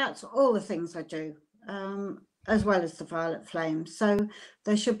 Spiritwise, that's all the things I do. As well as the Violet Flame. So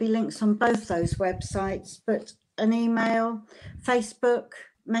there should be links on both those websites, but an email, Facebook,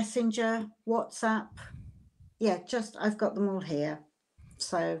 Messenger, WhatsApp. Yeah, just, I've got them all here.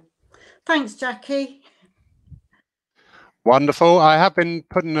 So thanks, Jackie. Wonderful. I have been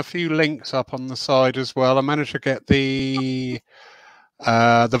putting a few links up on the side as well. I managed to get the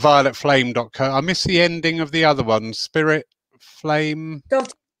violetflame.co. I missed the ending of the other one, Spirit Flame.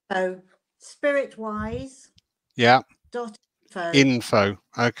 .info. Spiritwise. Yeah. .info. Info.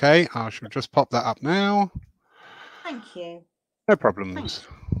 Okay, I shall just pop that up now. Thank you. No problems.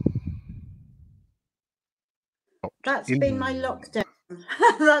 That's been my lockdown.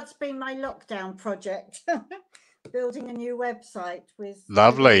 That's been my lockdown project. Building a new website with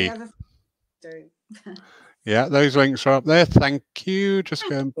lovely. Other do. Yeah, those links are up there. Thank you. Just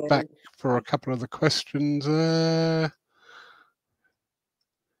going back for a couple of the questions there.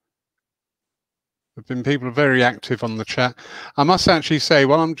 There have been people very active on the chat. I must actually say,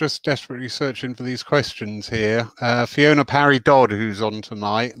 while I'm just desperately searching for these questions here, Fiona Parry Dodd, who's on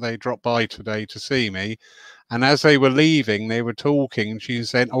tonight, they dropped by today to see me. And as they were leaving, they were talking, and she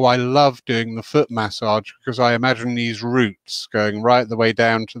said, oh, I love doing the foot massage because I imagine these roots going right the way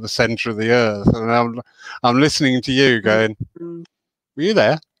down to the center of the earth. And I'm listening to you going, were you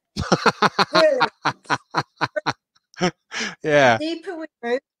there? Yeah. The deeper we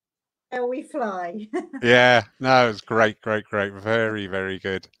go, the we fly. Yeah, no, it's great, great, great. Very, very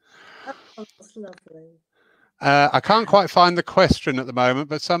good. Oh, that's lovely. I can't quite find the question at the moment,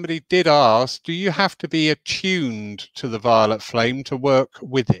 but somebody did ask, do you have to be attuned to the violet flame to work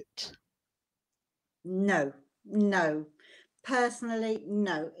with it? No, no. Personally,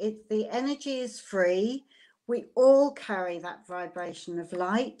 no. The energy is free. We all carry that vibration of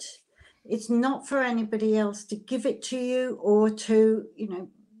light. It's not for anybody else to give it to you or to, you know,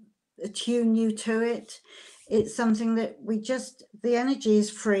 attune you to it. It's something that we just, the energy is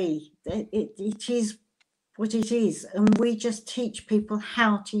free. It is what it is, and we just teach people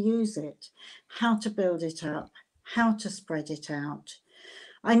how to use it, how to build it up, how to spread it out.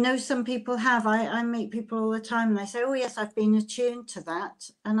 I know some people have. I meet people all the time and they say, oh yes, I've been attuned to that,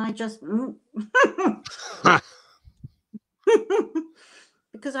 and I just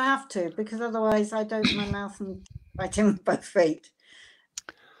because I have to, because otherwise I don't my mouth and right in with both feet.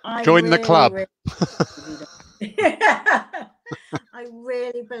 Join the club. I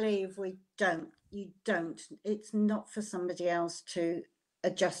really believe we don't you don't. It's not for somebody else to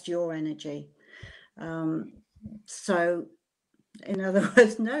adjust your energy. So, in other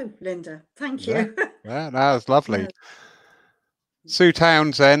words, no, Linda, thank you. Yeah, that was lovely. No. Sue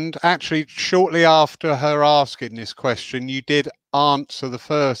Townsend, actually, shortly after her asking this question, you did answer the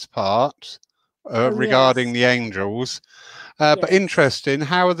first part regarding Yes, the angels. But yes. interesting,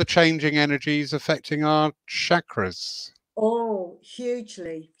 how are the changing energies affecting our chakras? Oh,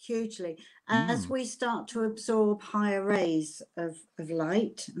 hugely, hugely. As we start to absorb higher rays of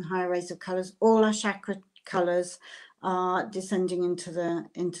light and higher rays of colours, all our chakra colours are descending into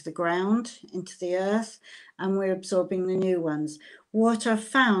the ground, into the earth, and we're absorbing the new ones. What I've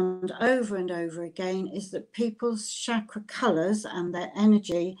found over and over again is that people's chakra colours and their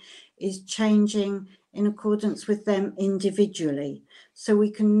energy is changing in accordance with them individually. So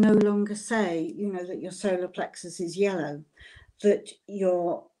we can no longer say, you know, that your solar plexus is yellow, that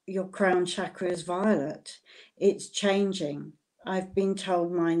your crown chakra is violet. It's changing. I've been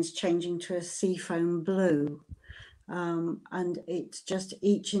told mine's changing to a seafoam blue. And it's just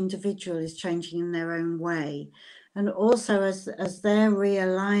each individual is changing in their own way. And also as they're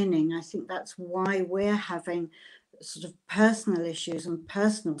realigning, I think that's why we're having sort of personal issues and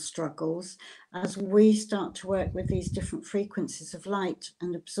personal struggles as we start to work with these different frequencies of light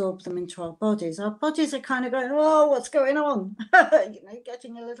and absorb them into our bodies. Our bodies are kind of going, oh, what's going on? You know,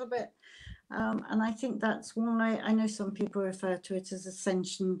 getting a little bit. And I think that's why I know some people refer to it as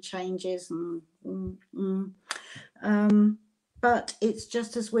ascension changes, but it's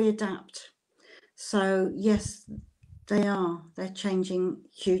just as we adapt. So yes, they're changing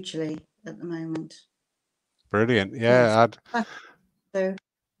hugely at the moment. Brilliant. Yes. Yeah. So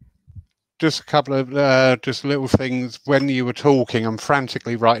Just a couple of just little things. When you were talking, I'm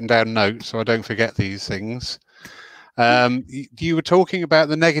frantically writing down notes so I don't forget these things. You were talking about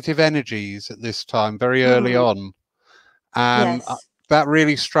the negative energies at this time, very early on. And yes. that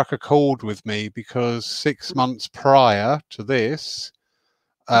really struck a chord with me because 6 months prior to this,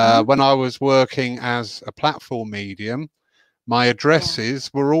 when I was working as a platform medium, my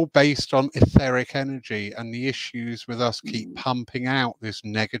addresses were all based on etheric energy and the issues with us keep pumping out this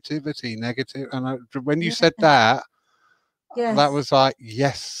negativity. And when you said that, that was like,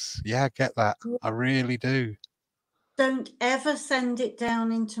 yes, yeah, I get that. I really do. Don't ever send it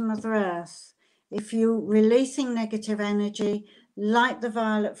down into Mother Earth. If you're releasing negative energy, light the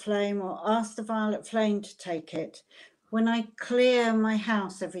violet flame or ask the violet flame to take it. When I clear my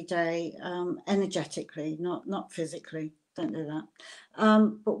house every day, energetically, not physically, don't do that.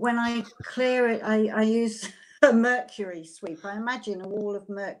 But when I clear it, I use a mercury sweep. I imagine a wall of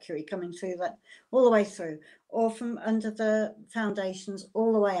mercury coming through that, all the way through, or from under the foundations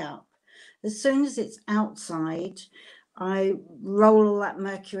all the way up. As soon as it's outside, I roll all that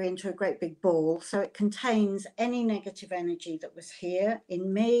mercury into a great big ball, so it contains any negative energy that was here,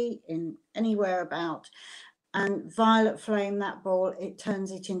 in me, in anywhere about, and violet flame that ball, it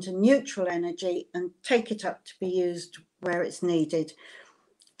turns it into neutral energy and take it up to be used where it's needed.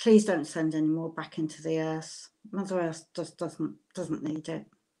 Please don't send any more back into the earth. Mother Earth just doesn't need it.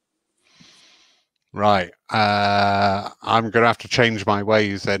 Right. I'm going to have to change my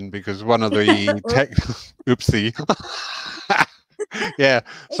ways then because one of the oopsie. Yeah.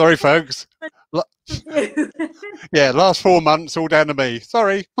 Sorry, folks. Yeah. Last 4 months all down to me.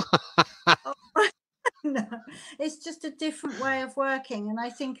 Sorry. No, it's just a different way of working. And I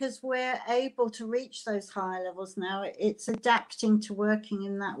think as we're able to reach those higher levels now, it's adapting to working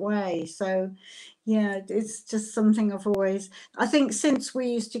in that way. So, yeah, it's just something I've always, I think since we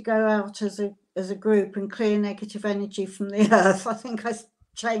used to go out as a group and clear negative energy from the earth, I think I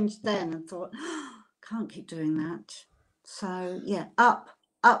changed then and thought, oh, can't keep doing that. So, yeah, up,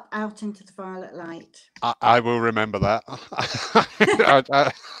 out into the violet light. I will remember that.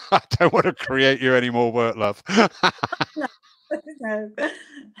 I don't want to create you any more work, love. No.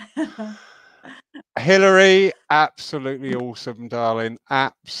 Hilary, absolutely awesome, darling.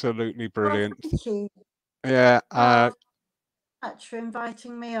 Absolutely brilliant. Oh, thank you. Yeah. Much for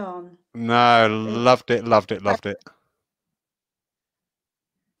inviting me on. No, loved it.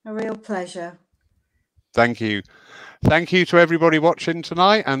 A real pleasure. Thank you. Thank you to everybody watching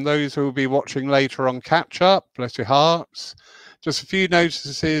tonight and those who will be watching later on catch up. Bless your hearts. Just a few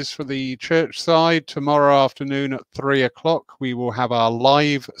notices for the church side. Tomorrow afternoon at 3 o'clock, we will have our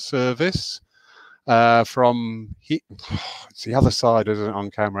live service from it's the other side, isn't it,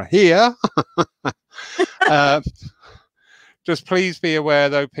 on camera? Here. Just please be aware,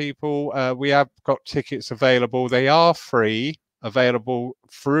 though, people, we have got tickets available. They are free, available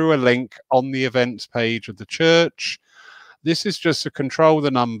through a link on the events page of the church. This is just to control the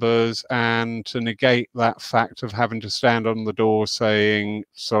numbers and to negate that fact of having to stand on the door saying,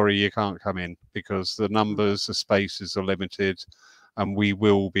 sorry, you can't come in, because the numbers, the spaces are limited, and we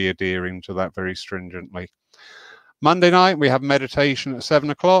will be adhering to that very stringently. Monday night, we have meditation at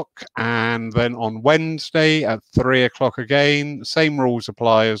 7 o'clock, and then on Wednesday at 3 o'clock again, same rules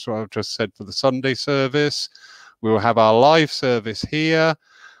apply as what I've just said for the Sunday service. We will have our live service here.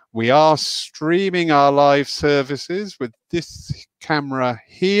 We are streaming our live services with this camera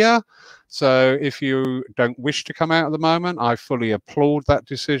here. So if you don't wish to come out at the moment, I fully applaud that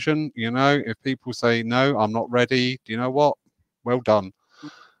decision. You know, if people say, no, I'm not ready, do you know what? Well done.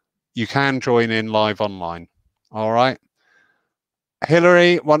 You can join in live online. All right.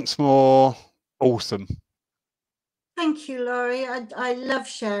 Hilary, once more, awesome. Thank you, Laurie. I love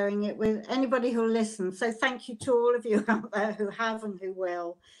sharing it with anybody who'll listen. So thank you to all of you out there who have and who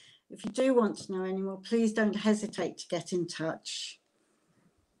will. If you do want to know any more, please don't hesitate to get in touch.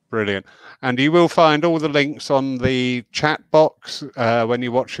 Brilliant. And you will find all the links on the chat box when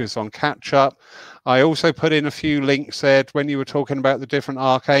you watch this on catch up. I also put in a few links there when you were talking about the different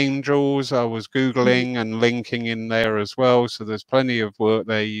archangels. I was Googling and linking in there as well. So there's plenty of work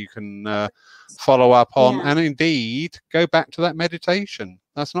there you can follow up on. Yeah. And indeed, go back to that meditation.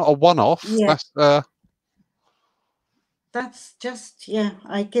 That's not a one-off. Yeah. That's just, yeah,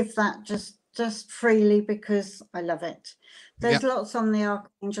 I give that just freely because I love it. There's lots on the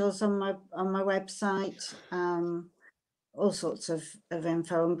archangels on my website, all sorts of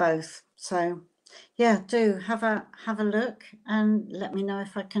info on both. So yeah, do have a look and let me know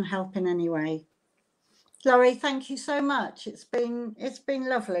if I can help in any way. Laurie, thank you so much. It's been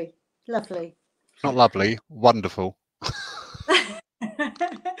lovely. not lovely, wonderful.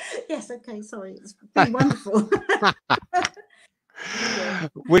 Yes, okay, sorry, it's been wonderful.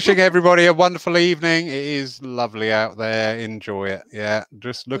 Wishing everybody a wonderful evening. It is lovely out there. Enjoy it. Yeah,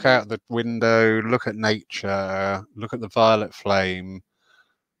 just look out the window, look at nature, look at the violet flame.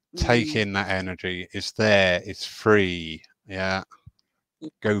 Take in that energy. It's there. It's free. Yeah,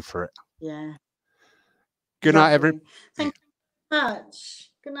 go for it. Yeah. Good night, everybody. Thank you very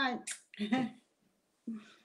much. Good night.